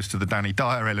that close to the Danny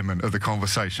Dyer element of the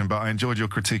conversation, but I enjoyed your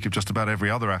critique of just about every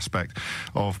other aspect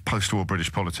of post-war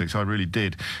British politics. I really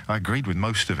did. I agreed with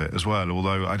most of it as well,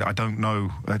 although I don't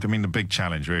know. I mean, the big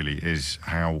challenge really is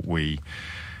how we...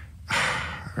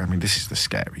 I mean, this is the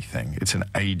scary thing. It's an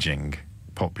ageing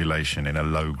population in a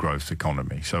low-growth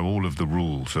economy. So all of the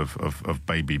rules of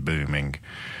baby boom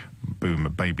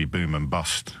and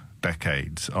bust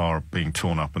decades are being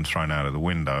torn up and thrown out of the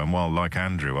window. And while, like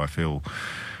Andrew, I feel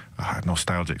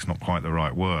nostalgic's not quite the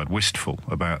right word, wistful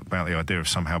about the idea of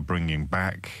somehow bringing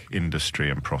back industry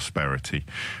and prosperity.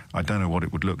 I don't know what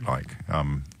it would look like.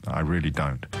 I really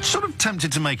don't. Sort of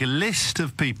tempted to make a list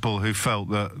of people who felt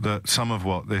that some of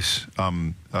what this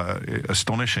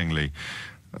astonishingly,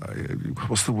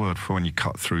 what's the word for when you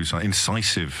cut through,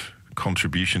 incisive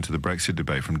contribution to the Brexit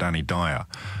debate from Danny Dyer,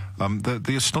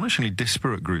 the astonishingly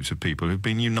disparate groups of people who've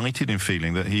been united in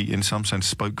feeling that he, in some sense,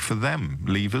 spoke for them.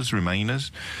 Leavers,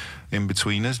 Remainers,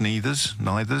 in-betweeners,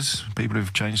 neithers, people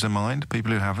who've changed their mind,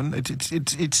 people who haven't.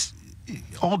 It's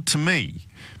odd to me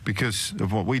because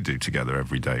of what we do together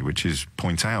every day, which is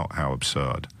point out how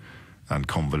absurd and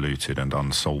convoluted and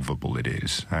unsolvable it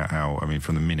is. I mean,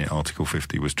 from the minute Article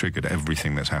 50 was triggered,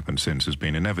 everything that's happened since has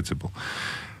been inevitable.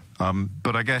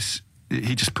 But I guess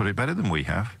he just put it better than we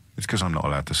have. It's because I'm not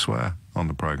allowed to swear on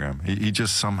the programme. He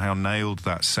just somehow nailed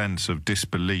that sense of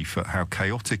disbelief at how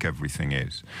chaotic everything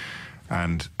is.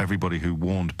 And everybody who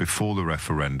warned before the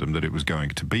referendum that it was going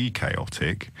to be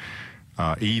chaotic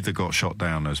either got shot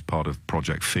down as part of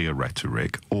Project Fear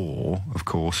rhetoric or, of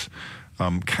course,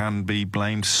 can be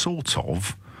blamed sort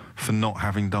of for not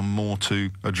having done more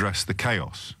to address the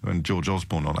chaos. And George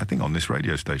Osborne, I think on this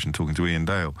radio station, talking to Ian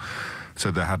Dale,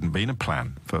 said there hadn't been a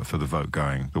plan for the vote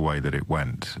going the way that it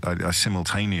went. I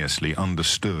simultaneously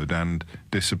understood and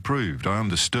disapproved. I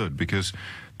understood because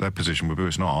their position would be,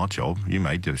 it's not our job, you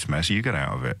made this mess, you get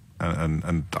out of it.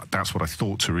 And that's what I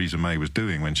thought Theresa May was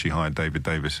doing when she hired David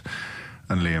Davis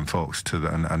and Liam Fox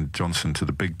and Johnson to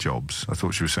the big jobs. I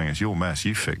thought she was saying, it's your mess,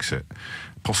 you fix it.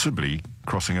 Possibly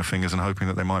crossing her fingers and hoping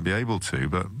that they might be able to,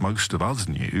 but most of us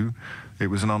knew it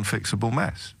was an unfixable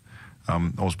mess.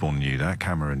 Osborne knew that,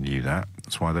 Cameron knew that.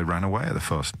 That's why they ran away at the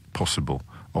first possible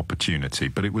opportunity.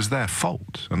 But it was their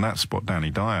fault, and that's what Danny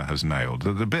Dyer has nailed.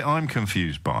 The bit I'm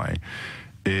confused by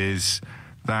is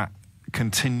that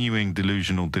continuing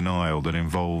delusional denial that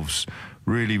involves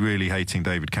really, really hating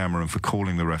David Cameron for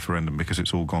calling the referendum because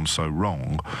it's all gone so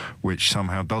wrong, which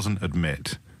somehow doesn't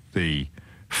admit the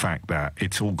fact that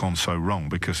it's all gone so wrong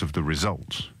because of the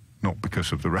results, not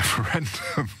because of the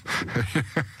referendum.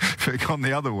 If it had gone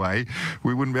the other way,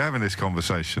 we wouldn't be having this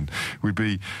conversation. We'd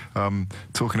be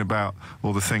talking about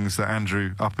all the things that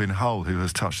Andrew up in Hull, who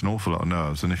has touched an awful lot of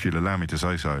nerves, and if you'll allow me to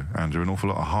say so, Andrew, an awful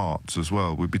lot of hearts as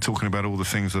well. We'd be talking about all the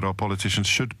things that our politicians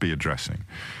should be addressing.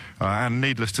 And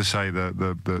needless to say,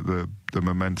 the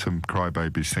momentum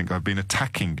crybabies think I've been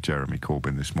attacking Jeremy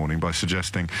Corbyn this morning by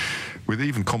suggesting, with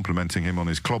even complimenting him on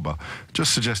his clobber,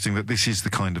 just suggesting that this is the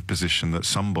kind of position that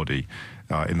somebody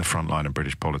in the front line of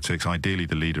British politics, ideally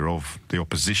the leader of the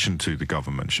opposition to the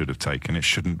government, should have taken. It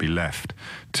shouldn't be left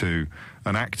to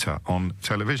an actor on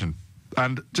television.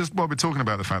 And just while we're talking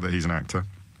about the fact that he's an actor,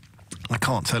 I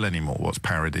can't tell anymore what's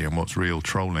parody and what's real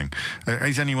trolling.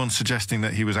 Is anyone suggesting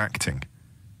that he was acting?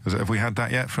 Have we had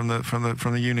that yet from the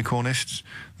unicornists?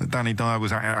 That Danny Dyer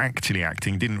was actually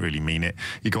acting, didn't really mean it.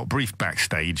 He got briefed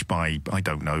backstage by, I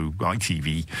don't know,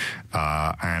 ITV,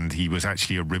 and he was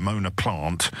actually a Ramona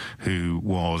Plant who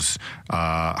was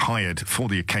hired for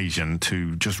the occasion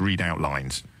to just read out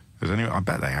lines. I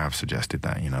bet they have suggested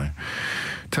that, you know.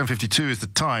 10:52 is the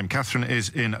time. Catherine is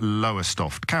in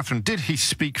Lowestoft. Catherine, did he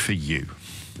speak for you?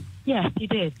 Yes, he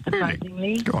did,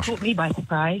 surprisingly. Really? Gosh. Caught me by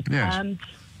surprise. Yes.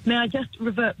 May I just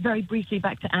revert very briefly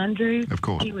back to Andrew? Of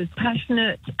course. He was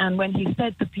passionate, and when he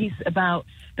said the piece about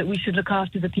that we should look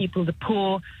after the people, the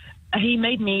poor, he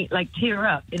made me, tear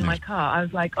up in my car. I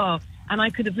was like, oh, and I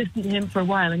could have listened to him for a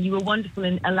while, and you were wonderful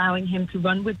in allowing him to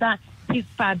run with that. He's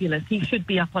fabulous. He should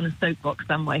be up on a soapbox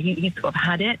somewhere. He sort of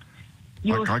had it.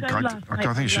 I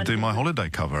think he should do my holiday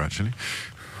cover, actually.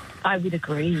 I would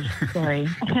agree. Sorry.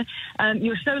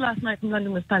 Your show last night from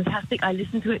London was fantastic. I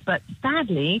listened to it, but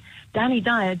sadly, Danny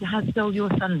Dyer has stole your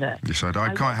thunder. Yes,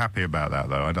 I'm quite happy about that,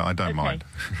 though. I don't mind.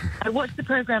 I watched the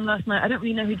programme last night. I don't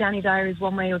really know who Danny Dyer is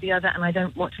one way or the other, and I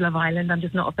don't watch Love Island. I'm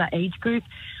just not of that age group.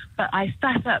 But I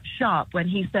sat up sharp when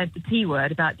he said the T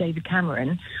word about David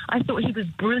Cameron. I thought he was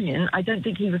brilliant. I don't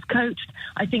think he was coached.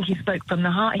 I think he spoke from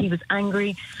the heart. He was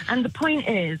angry. And the point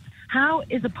is, how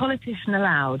is a politician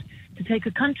allowed to take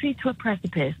a country to a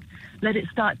precipice, let it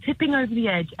start tipping over the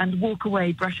edge, and walk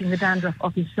away brushing the dandruff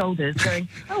off his shoulders, going,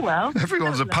 oh, well.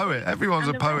 Everyone's a poet. Everyone's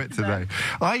a poet today.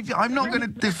 I'm not going to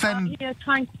defend... Here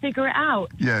trying to figure it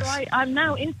out. Yes. So I'm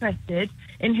now interested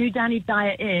in who Danny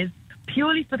Dyer is,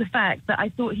 purely for the fact that I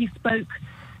thought he spoke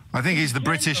I think he's the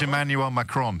British Emmanuel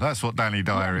Macron. That's what Danny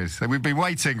Dyer is. We've been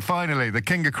waiting. Finally, the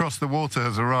king across the water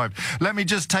has arrived. Let me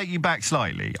just take you back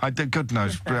slightly. God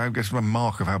knows, I guess a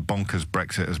mark of how bonkers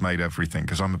Brexit has made everything,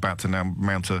 because I'm about to now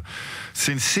mount a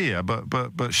sincere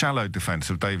but shallow defence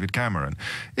of David Cameron.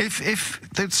 If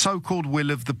the so-called will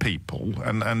of the people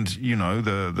and you know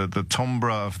the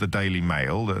timbre of the Daily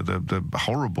Mail, the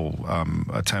horrible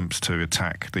attempts to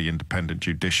attack the independent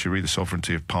judiciary, the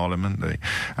sovereignty of Parliament, the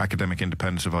academic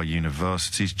independence of our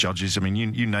universities, judges, I mean,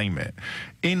 you name it.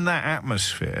 In that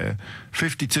atmosphere,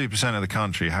 52% of the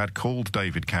country had called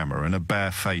David Cameron a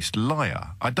barefaced liar.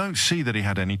 I don't see that he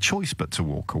had any choice but to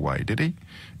walk away, did he?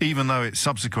 Even though it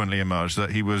subsequently emerged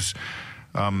that he was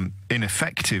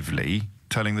ineffectively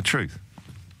telling the truth.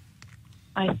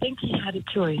 I think he had a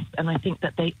choice, and I think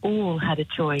that they all had a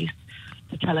choice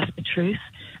to tell us the truth,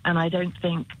 and I don't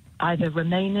think either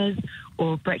Remainers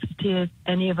or Brexiteers,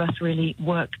 any of us really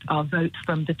worked our vote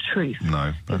from the truth.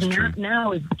 No, that's true.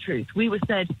 Now is the truth. We were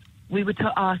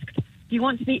asked, do you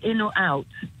want to be in or out?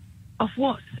 Of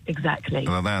what exactly?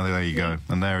 Well, there you go.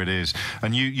 And there it is.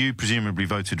 And you presumably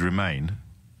voted Remain.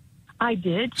 I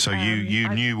did. So you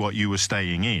knew what you were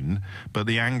staying in, but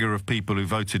the anger of people who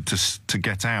voted to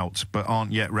get out but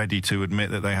aren't yet ready to admit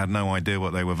that they had no idea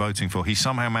what they were voting for, he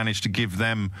somehow managed to give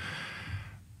them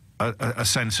a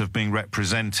sense of being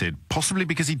represented, possibly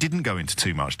because he didn't go into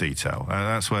too much detail.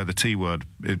 That's where the T word,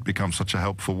 it becomes such a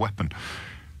helpful weapon.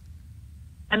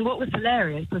 And what was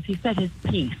hilarious was he said his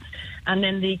piece, and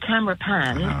then the camera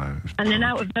panned, and then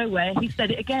out of nowhere he said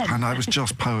it again. And it was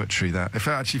just poetry, that. If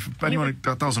anyone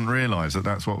that doesn't realise that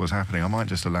that's what was happening, I might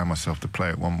just allow myself to play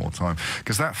it one more time,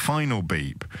 because that final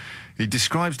beep, he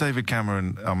describes David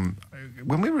Cameron.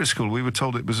 When we were at school, we were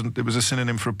told it was a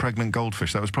synonym for a pregnant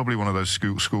goldfish. That was probably one of those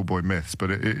schoolboy myths.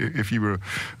 But if you were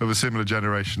of a similar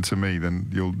generation to me, then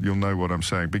you'll know what I'm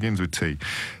saying. It begins with T.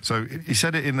 So he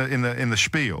said it in the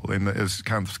spiel, as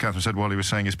Catherine said while he was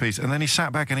saying his piece, and then he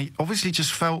sat back and he obviously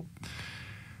just felt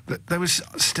that there's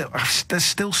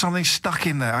still something stuck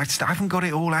in there. I haven't got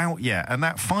it all out yet. And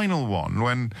that final one,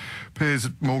 when Piers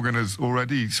Morgan has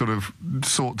already sort of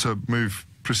sought to move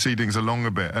proceedings along a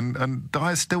bit, and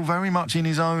Dyer's still very much in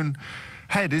his own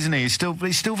head, isn't he? He's still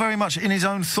very much in his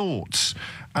own thoughts,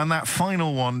 and that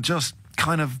final one just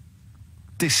kind of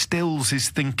distills his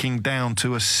thinking down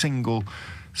to a single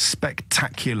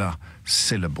spectacular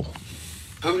syllable.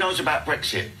 Who knows about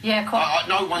Brexit? Yeah, quite.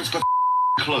 No one's got a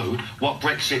clue what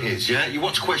Brexit is, yeah? You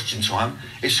watch Question Time,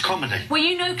 it's comedy. Were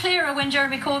you no clearer when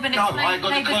Jeremy Corbyn No, explained I ain't got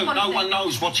the Labour's clue. policy? No one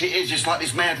knows what it is. It's like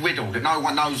this mad riddle that no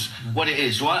one knows what it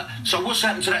is, right? So what's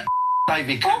happened to that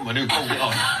David Cameron who called it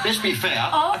on? Let's be fair.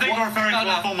 I think you're referring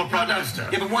to a former Prime Minister.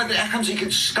 Yeah, but how comes he can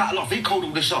scuttle off? He called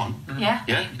all this on. Yeah.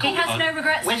 Yeah? He has no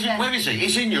regrets. Where is he?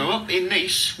 He's in Europe, in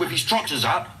Nice, with his trotters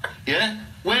up. Yeah?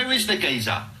 Where is the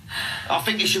geezer? I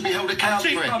think he should be held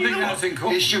accountable for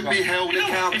it. He should be held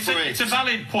accountable for it. It's a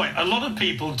valid point. A lot of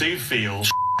people do feel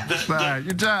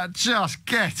just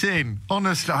get in.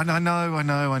 Honestly, I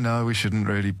know. We shouldn't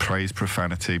really praise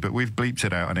profanity, but we've bleeped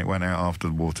it out, and it went out after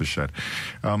the watershed.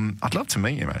 I'd love to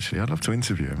meet him, actually. I'd love to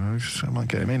interview him. I might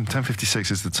get him in.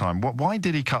 10:56 is the time. Why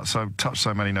did he touch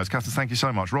so many notes? Catherine, thank you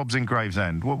so much. Rob's in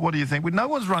Gravesend. What do you think? No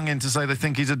one's rung in to say they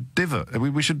think he's a divot.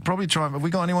 We should probably try. Have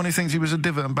we got anyone who thinks he was a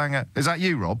divot and banger? Is that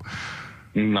you, Rob?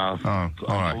 No. Oh,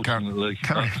 all right. Carry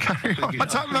on. I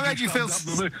don't know how you feel.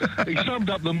 He summed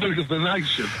up the mood of the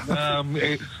nation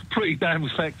pretty damn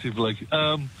effectively.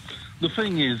 The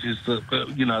thing is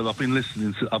that you know, I've been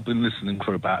listening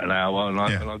for about an hour, and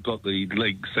I got the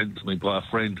link sent to me by a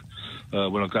friend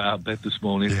when I got out of bed this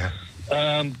morning. Yeah.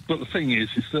 But the thing is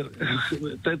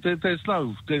that there's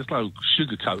no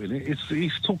sugarcoating it.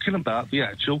 He's talking about the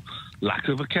actual lack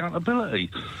of accountability,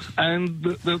 and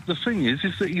the thing is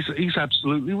that he's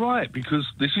absolutely right, because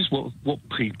this is what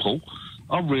people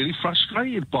are really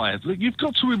frustrated by. You've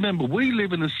got to remember, we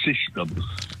live in a system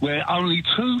where only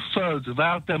 2/3 of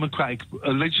our democratic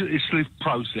legislative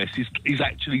process is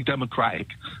actually democratic,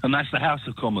 and that's the House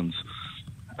of Commons.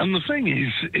 And the thing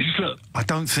is that I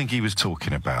don't think he was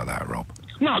talking about that, Rob.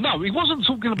 No, he wasn't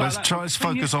talking about that. Let's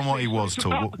focus on what he was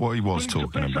talking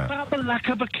about. It's about the lack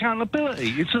of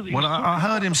accountability. I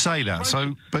heard him say that.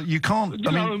 But you can't.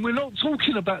 We're not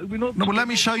talking about. No, well, let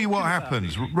me show you what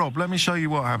happens, Rob. Let me show you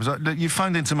what happens. You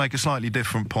phoned in to make a slightly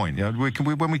different point. Yeah,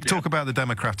 when we talk about the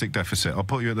democratic deficit, I'll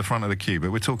put you at the front of the queue.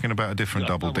 But we're talking about a different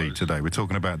double D today. We're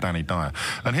talking about Danny Dyer.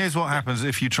 And here's what happens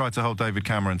if you try to hold David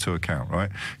Cameron to account. Right?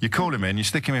 You call him in, you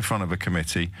stick him in front of a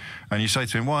committee, and you say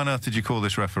to him, "Why on earth did you call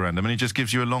this referendum?" And he just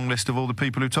gives you a long list of all the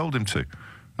people who told him to.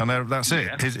 And that's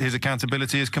it. His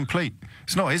accountability is complete.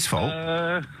 It's not his fault.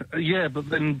 Yeah, but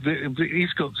then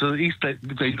he's got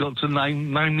to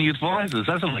name the advisors,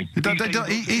 hasn't he?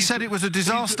 He said it was a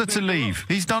disaster to leave.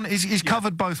 He's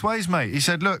covered both ways, mate. He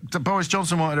said, look, Boris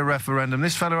Johnson wanted a referendum.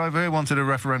 This fella over here wanted a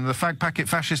referendum. The fag packet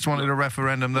fascists wanted a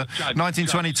referendum. The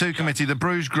 1922 committee, the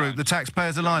Bruges Group, the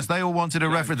Taxpayers Alliance, they all wanted a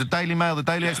referendum. The Daily Mail, the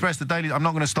Daily Express, the Daily... I'm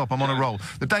not going to stop. I'm on a roll.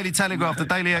 The Daily Telegraph, the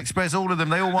Daily Express, all of them,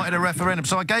 they all wanted a referendum.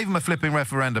 So I gave them a flipping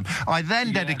referendum. I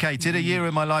then dedicated a year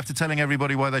of my life to telling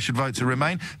everybody why they should vote to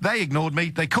remain. They ignored me.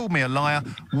 They called me a liar.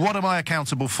 What am I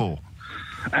accountable for?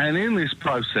 And in this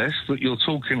process that you're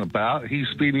talking about, he's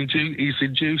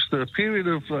induced a period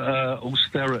of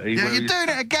austerity. Yeah, you're doing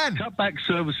it again. Cut back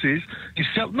services.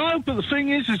 No, but the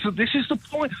thing is that this is the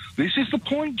point. This is the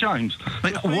point, James.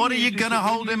 But what are you going to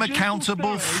hold him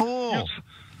accountable for?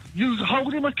 You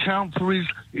hold him accountable for his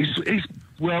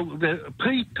the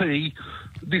PP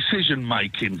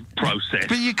decision-making process.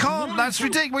 But you can't. That's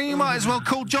ridiculous. You might as well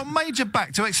call John Major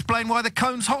back to explain why the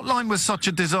Cones hotline was such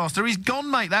a disaster. He's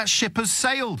gone, mate. That ship has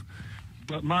sailed.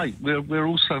 But mate, we're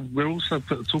also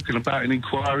talking about an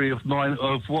inquiry of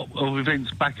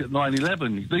events back at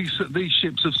 9/11. These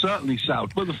ships have certainly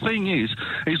sailed. But the thing is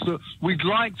that we'd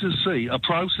like to see a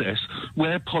process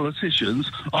where politicians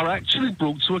are actually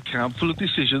brought to account for the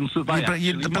decisions that they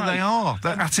But they are.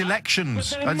 They're at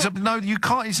elections. No, you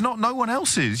can't. It's not no one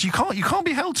else's. You can't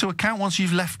be held to account once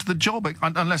you've left the job,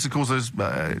 unless of course there's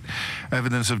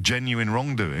evidence of genuine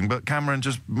wrongdoing. But Cameron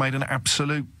just made an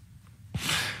absolute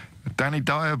Danny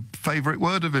Dyer favourite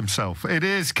word of himself. It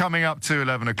is coming up to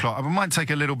 11 o'clock. We might take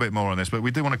a little bit more on this, but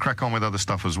we do want to crack on with other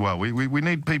stuff as well. We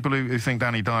need people who think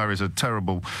Danny Dyer is a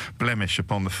terrible blemish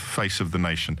upon the face of the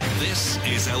nation. This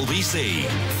is LBC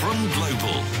from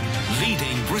Global,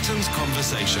 leading Britain's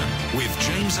conversation with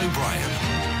James O'Brien.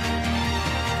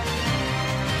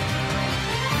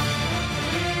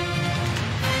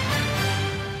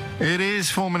 It is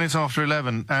 4 minutes after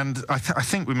 11, and I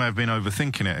think we may have been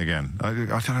overthinking it again. I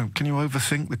don't know, can you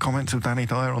overthink the comments of Danny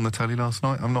Dyer on the telly last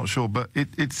night? I'm not sure, but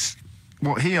it's...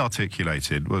 What he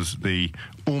articulated was the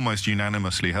almost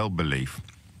unanimously held belief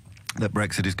that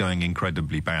Brexit is going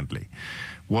incredibly badly.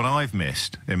 What I've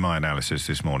missed in my analysis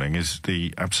this morning is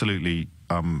the absolutely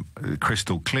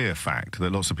crystal clear fact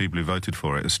that lots of people who voted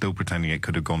for it are still pretending it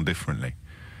could have gone differently.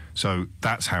 So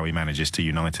that's how he manages to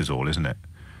unite us all, isn't it?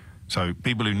 So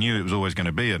people who knew it was always going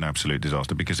to be an absolute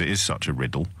disaster because it is such a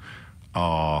riddle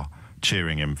are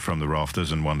cheering him from the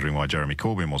rafters and wondering why Jeremy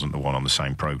Corbyn wasn't the one on the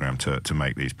same programme to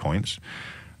make these points.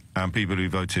 And people who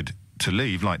voted to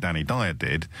leave, like Danny Dyer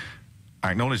did,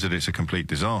 acknowledge that it's a complete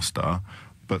disaster,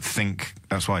 but think,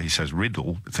 that's why he says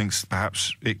riddle, thinks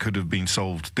perhaps it could have been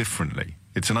solved differently.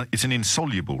 It's an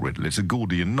insoluble riddle. It's a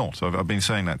Gordian knot. I've been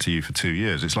saying that to you for 2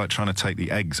 years. It's like trying to take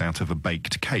the eggs out of a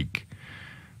baked cake.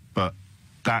 But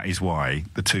that is why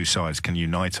the two sides can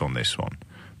unite on this one,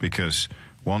 because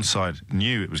one side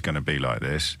knew it was going to be like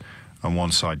this and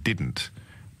one side didn't,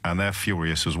 and they're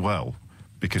furious as well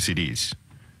because it is.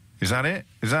 Is that it?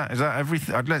 Is that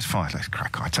everything? Let's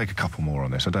crack on. I take a couple more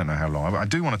on this. I don't know how long. I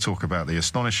do want to talk about the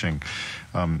astonishing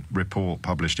report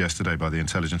published yesterday by the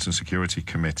Intelligence and Security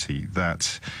Committee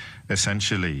that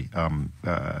essentially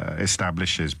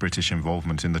establishes British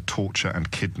involvement in the torture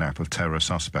and kidnap of terror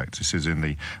suspects. This is in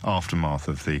the aftermath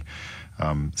of the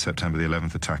September the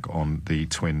 11th attack on the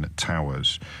Twin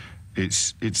Towers.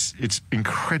 It's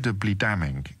incredibly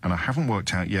damning, and I haven't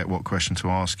worked out yet what question to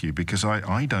ask you, because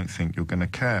I don't think you're going to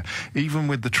care. Even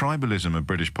with the tribalism of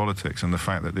British politics and the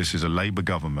fact that this is a Labour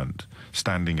government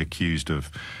standing accused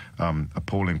of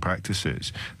appalling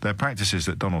practices, they're practices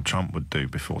that Donald Trump would do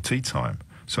before tea time.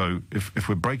 So if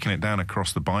we're breaking it down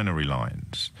across the binary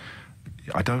lines,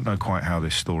 I don't know quite how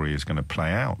this story is going to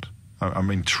play out.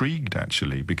 I'm intrigued,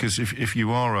 actually, because if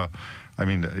you are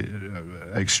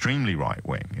extremely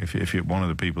right-wing, if you're one of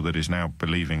the people that is now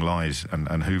believing lies and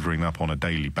hoovering up on a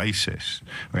daily basis.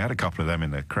 We had a couple of them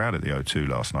in the crowd at the O2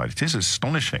 last night. It is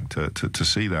astonishing to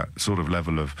see that sort of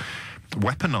level of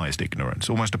weaponised ignorance,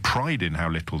 almost a pride in how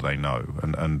little they know,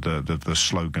 and the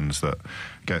slogans that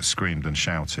get screamed and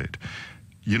shouted.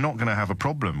 You're not going to have a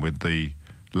problem with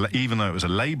even though it was a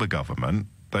Labour government,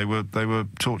 they were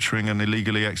torturing and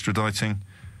illegally extraditing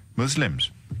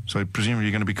Muslims. So presumably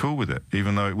you're going to be cool with it,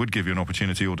 even though it would give you an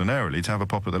opportunity ordinarily to have a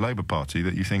pop at the Labour Party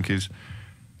that you think is...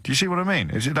 Do you see what I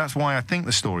mean? That's why I think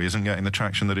the story isn't getting the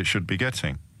traction that it should be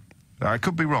getting. I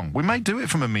could be wrong. We may do it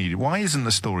from a media. Why isn't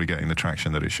the story getting the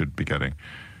traction that it should be getting?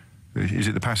 Is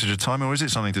it the passage of time, or is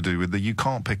it something to do with that you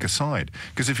can't pick a side?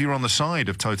 Because if you're on the side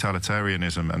of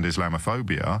totalitarianism and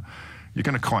Islamophobia, you're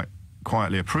going to quite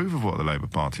quietly approve of what the Labour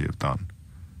Party have done.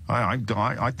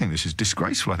 I think this is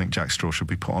disgraceful. I think Jack Straw should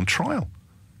be put on trial.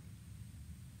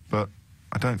 But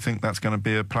I don't think that's going to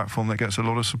be a platform that gets a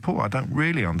lot of support. I don't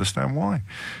really understand why.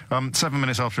 7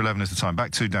 minutes after 11 is the time.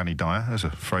 Back to Danny Dyer. There's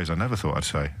a phrase I never thought I'd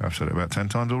say. I've said it about 10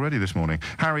 times already this morning.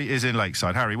 Harry is in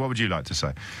Lakeside. Harry, what would you like to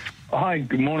say? Hi,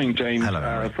 good morning, James. Hello,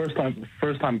 Harry.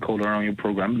 First time caller on your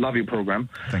program. Love your program.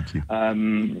 Thank you.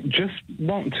 Just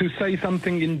want to say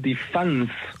something in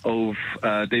defence of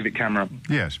David Cameron.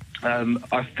 Yes.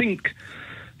 I think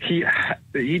he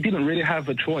didn't really have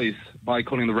a choice by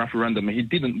calling the referendum. He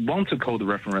didn't want to call the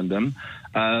referendum,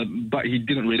 but he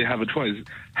didn't really have a choice.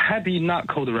 Had he not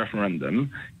called the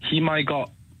referendum, he might got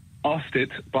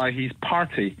ousted by his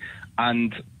party,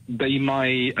 and they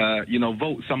might,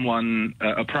 vote someone,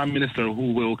 a prime minister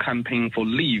who will campaign for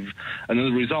leave, and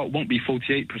the result won't be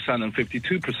 48% and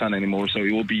 52% anymore. So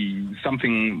it will be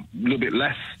something a little bit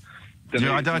less.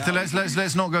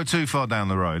 Let's not go too far down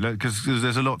the road, because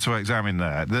there's a lot to examine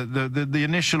there. The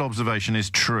initial observation is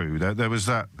true. There was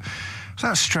that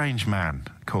strange man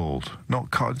called, not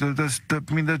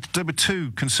there were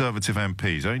two Conservative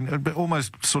MPs,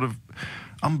 almost sort of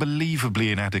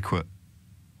unbelievably inadequate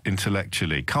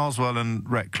intellectually. Carswell and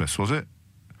Reckless, was it?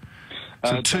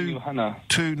 So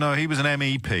no, he was an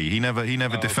MEP. He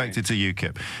never defected to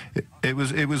UKIP. It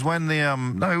was when the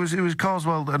it was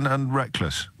Carswell and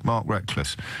Reckless, Mark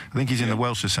Reckless. I think he's in the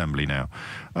Welsh Assembly now.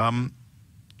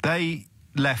 They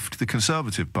left the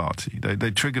Conservative Party.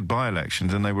 They triggered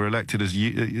by-elections and they were elected as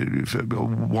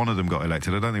one of them got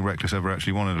elected. I don't think Reckless ever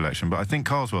actually won an election, but I think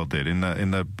Carswell did in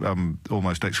the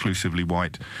almost exclusively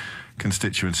white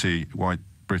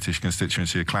British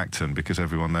constituency of Clacton, because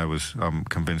everyone there was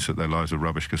convinced that their lives were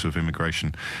rubbish because of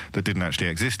immigration that didn't actually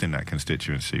exist in that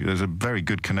constituency. There's a very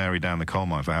good canary down the coal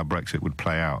mine for how Brexit would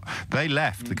play out. They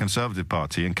left the Conservative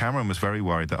Party, and Cameron was very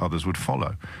worried that others would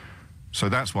follow. So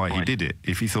that's why he did it.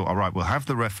 If he thought, all right, we'll have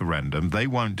the referendum, they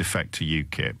won't defect to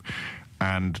UKIP,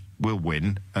 and we'll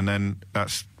win, and then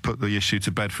that's put the issue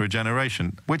to bed for a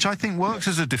generation, which I think works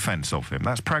as a defence of him.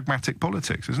 That's pragmatic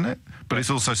politics, isn't it? But it's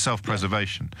also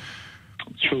self-preservation.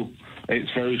 True.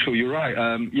 It's very true. You're right.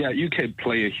 UKIP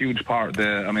play a huge part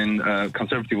there. I mean,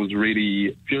 Conservative was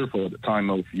really fearful at the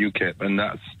time of UKIP, and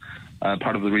that's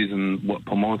part of the reason what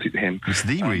promoted him. It's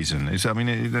the reason. That's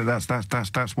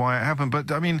why it happened.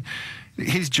 But I mean,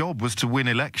 his job was to win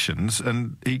elections,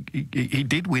 and he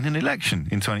did win an election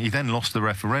in 20. He then lost the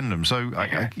referendum. So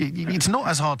it's not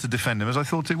as hard to defend him as I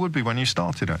thought it would be when you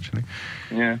started, actually.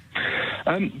 Yeah.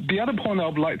 The other point I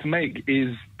would like to make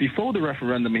is, before the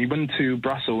referendum, he went to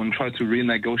Brussels and tried to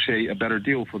renegotiate a better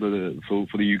deal for the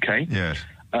UK. Yes.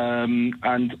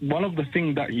 And one of the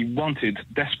things that he wanted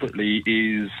desperately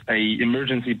is a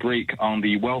emergency brake on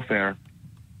the welfare.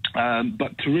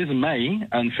 But Theresa May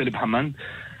and Philip Hammond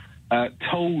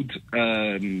told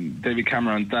David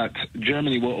Cameron that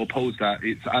Germany will oppose that.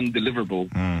 It's undeliverable.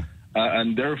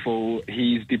 And therefore,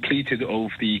 he's depleted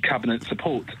of the cabinet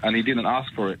support, and he didn't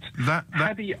ask for it.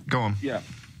 Go on. Yeah,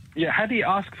 had he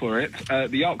asked for it,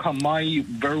 the outcome might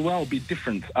very well be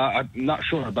different. I'm not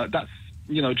sure, but that's,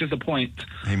 just a point.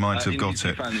 He might have got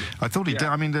it. I thought he did.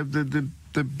 I mean,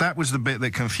 that was the bit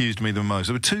that confused me the most.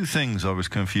 There were two things I was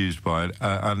confused by,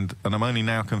 and I'm only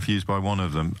now confused by one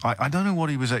of them. I don't know what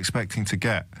he was expecting to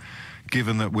get,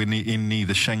 given that we're in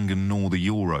neither Schengen nor the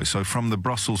Euro. So from the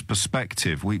Brussels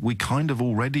perspective, we kind of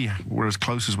already were as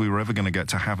close as we were ever going to get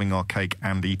to having our cake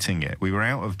and eating it. We were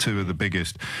out of two of the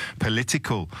biggest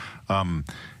political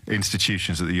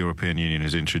institutions that the European Union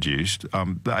has introduced.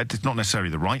 It's not necessarily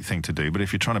the right thing to do, but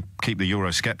if you're trying to keep the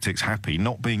Eurosceptics happy,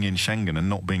 not being in Schengen and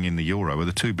not being in the Euro are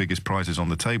the two biggest prizes on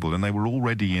the table, and they were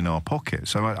already in our pocket.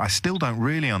 So I still don't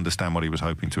really understand what he was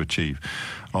hoping to achieve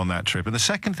on that trip. And the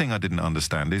second thing I didn't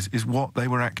understand is what they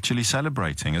were actually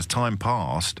celebrating. As time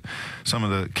passed, some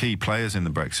of the key players in the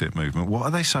Brexit movement, what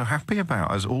are they so happy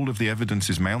about, as all of the evidence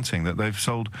is mounting that they've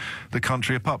sold the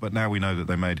country apart? But now we know that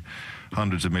they made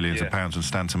hundreds of millions of pounds and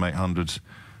stand to make hundreds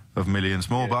of millions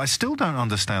more. But I still don't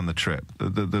understand the trip,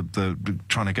 the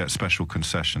trying to get special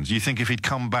concessions. You think if he'd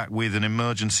come back with an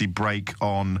emergency brake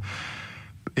on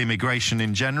immigration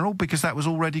in general, because that was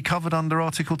already covered under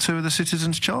Article 2 of the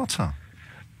Citizens' Charter?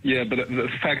 Yeah, but the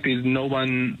fact is, no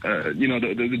one,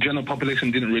 the general population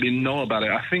didn't really know about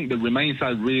it. I think the Remain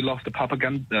side really lost the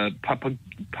propaganda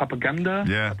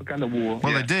war.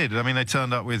 Well, they did. I mean, they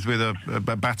turned up with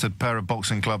a battered pair of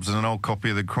boxing clubs and an old copy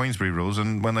of the Queensberry Rules,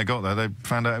 and when they got there, they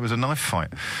found out it was a knife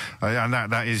fight. And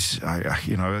that is, a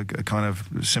kind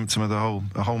of symptom of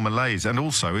the whole malaise. And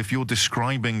also, if you're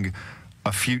describing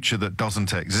a future that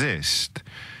doesn't exist,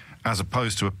 as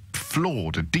opposed to a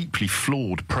deeply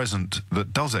flawed present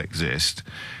that does exist,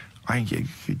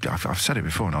 I've said it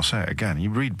before and I'll say it again. You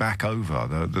read back over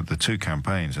the two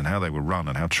campaigns and how they were run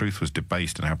and how truth was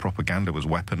debased and how propaganda was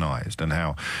weaponised and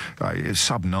how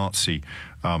sub-Nazi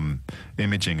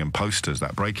imaging and posters,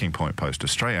 that Breaking Point poster,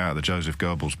 straight out of the Joseph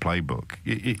Goebbels playbook.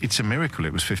 It's a miracle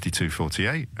it was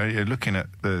 52-48. You're looking at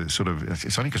the sort of...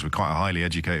 It's only because we're quite a highly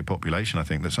educated population, I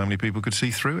think, that so many people could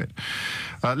see through it.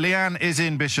 Leanne is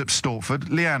in Bishop Stortford.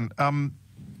 Leanne,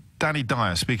 Danny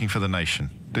Dyer speaking for the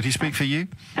nation. Did he speak for you?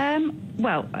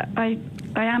 Well, I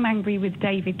am angry with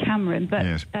David Cameron, but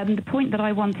yes. The point that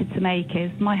I wanted to make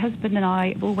is my husband and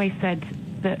I have always said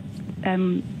that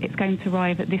it's going to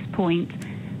arrive at this point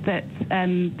that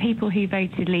people who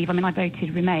voted Leave, I mean, I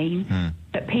voted Remain,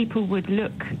 that people would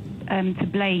look to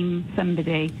blame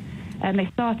somebody. They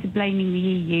started blaming the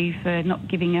EU for not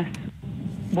giving us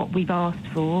what we've asked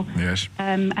for. Yes.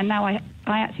 And now I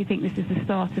actually think this is the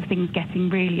start of things getting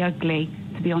really ugly,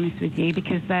 to be honest with you,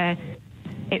 because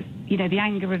it's, you know, the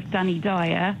anger of Danny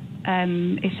Dyer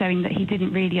is showing that he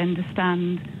didn't really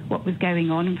understand what was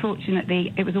going on.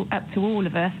 Unfortunately, it was up to all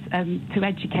of us to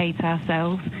educate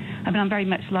ourselves. I mean, I'm very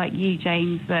much like you,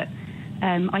 James, that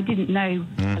I didn't know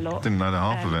a lot. Didn't know the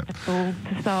half of it. At all.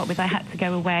 To start with, I had to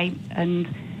go away and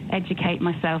educate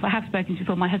myself. I have spoken to you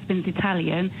before. My husband's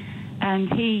Italian,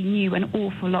 and he knew an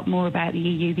awful lot more about the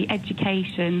EU. The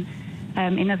education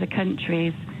in other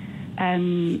countries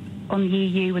on the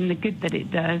EU and the good that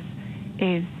it does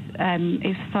is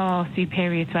far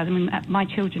superior to us. I mean, my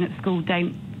children at school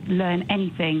don't learn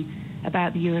anything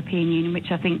about the European Union,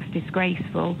 which I think is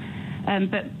disgraceful.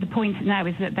 But the point now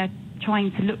is that they're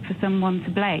trying to look for someone to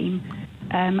blame.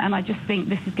 And I just think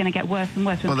this is going to get worse and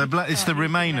worse. Well, it's the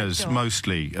Remainers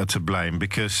mostly to blame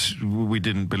because we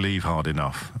didn't believe hard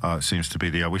enough. It seems to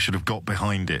be we should have got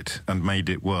behind it and made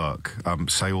it work.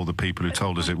 Say all the people who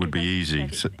told us it would be easy.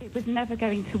 It was never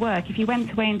going to work. If you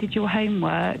went away and did your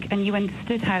homework and you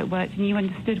understood how it worked and you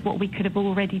understood what we could have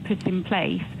already put in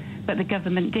place, but the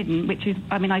government didn't, which is,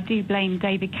 I mean, I do blame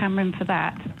David Cameron for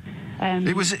that.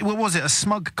 It was, what was it, a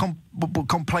smug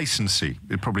complacency?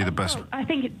 Probably the best. Well, I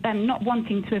think it's not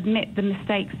wanting to admit the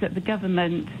mistakes that the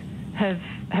government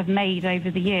have made over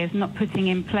the years, not putting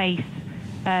in place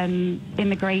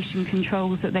immigration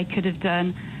controls that they could have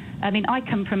done. I mean, I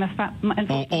come from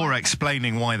a... Or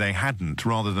explaining why they hadn't,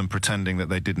 rather than pretending that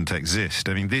they didn't exist.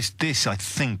 I mean, this I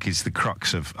think, is the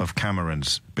crux of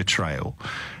Cameron's betrayal,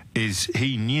 is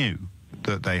he knew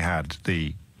that they had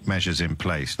the measures in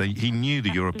place. He knew the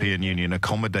European Union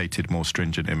accommodated more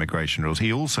stringent immigration rules.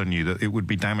 He also knew that it would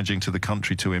be damaging to the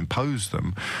country to impose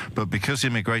them, but because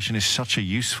immigration is such a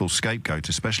useful scapegoat,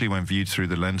 especially when viewed through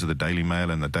the lens of the Daily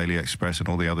Mail and the Daily Express and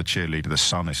all the other cheerleaders, the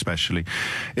Sun especially,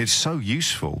 it's so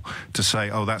useful to say,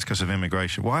 oh, that's because of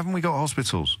immigration. Why haven't we got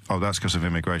hospitals? Oh, that's because of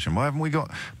immigration. Why haven't we got...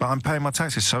 But I'm paying my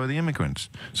taxes, so are the immigrants,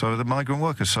 so are the migrant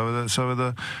workers, so are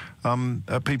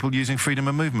the people using freedom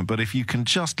of movement. But if you can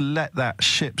just let that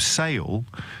ship sail,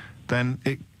 then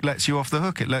it lets you off the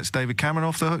hook. It lets David Cameron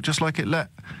off the hook, just like it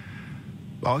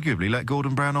arguably let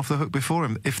Gordon Brown off the hook before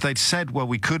him. If they'd said, well,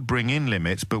 we could bring in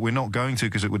limits, but we're not going to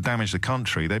because it would damage the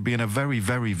country, they'd be in a very,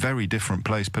 very, very different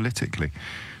place politically.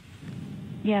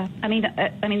 Yeah, I mean,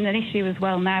 an issue as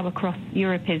well now across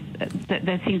Europe is that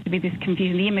there seems to be this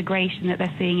confusion. The immigration that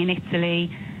they're seeing in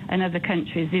Italy and other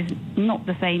countries is not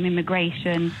the same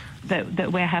immigration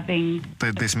that we're having.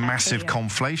 This massive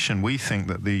conflation. We think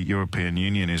that the European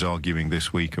Union is arguing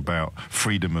this week about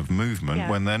freedom of movement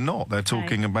when they're not. They're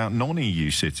talking about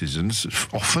non-EU citizens,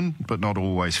 often, but not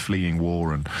always, fleeing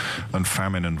war and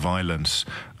famine and violence,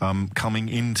 coming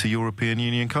into European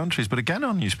Union countries. But again,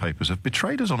 our newspapers have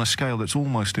betrayed us on a scale that's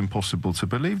almost impossible to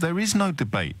believe. There is no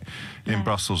debate in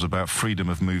Brussels about freedom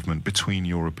of movement between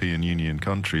European Union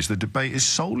countries. The debate is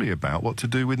solely about what to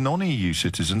do with non-EU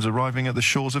citizens arriving at the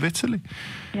shores of Italy.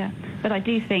 Yeah, but I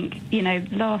do think, you know,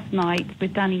 last night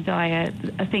with Danny Dyer,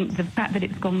 I think the fact that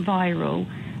it's gone viral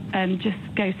just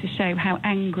goes to show how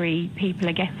angry people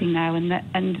are getting now,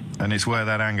 and it's where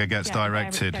that anger gets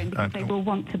directed. They will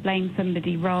want to blame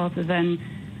somebody rather than...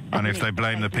 And if they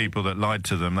blame the people that lied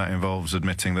to them, that involves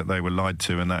admitting that they were lied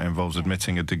to, and that involves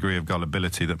admitting a degree of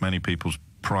gullibility that many people's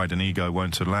pride and ego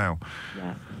won't allow.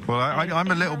 Yeah. Well,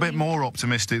 I'm a little bit more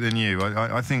optimistic than you.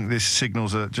 I think this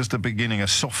signals just a beginning, a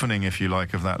softening, if you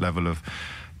like, of that level of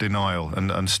denial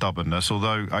and stubbornness.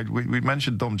 Although we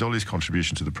mentioned Dom Jolly's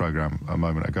contribution to the programme a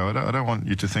moment ago. I don't want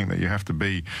you to think that you have to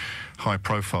be high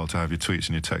profile to have your tweets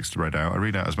and your texts read out. I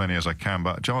read out as many as I can,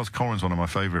 but Giles Coren's one of my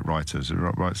favourite writers who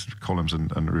writes columns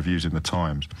and reviews in the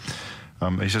Times.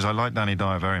 He says, I like Danny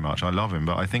Dyer very much. I love him,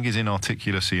 but I think his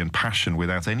inarticulacy and passion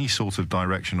without any sort of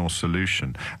direction or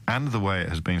solution, and the way it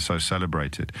has been so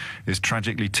celebrated, is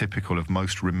tragically typical of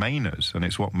most Remainers, and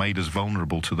it's what made us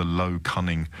vulnerable to the low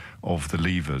cunning of the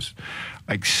Leavers.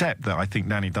 Except that I think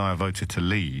Danny Dyer voted to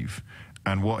leave,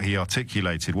 and what he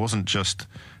articulated wasn't just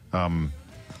an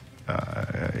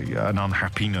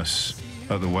unhappiness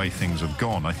at the way things have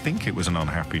gone. I think it was an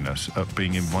unhappiness at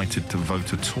being invited to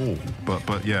vote at all.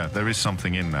 But yeah, there is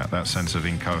something in that sense of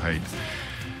incoherent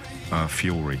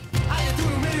fury.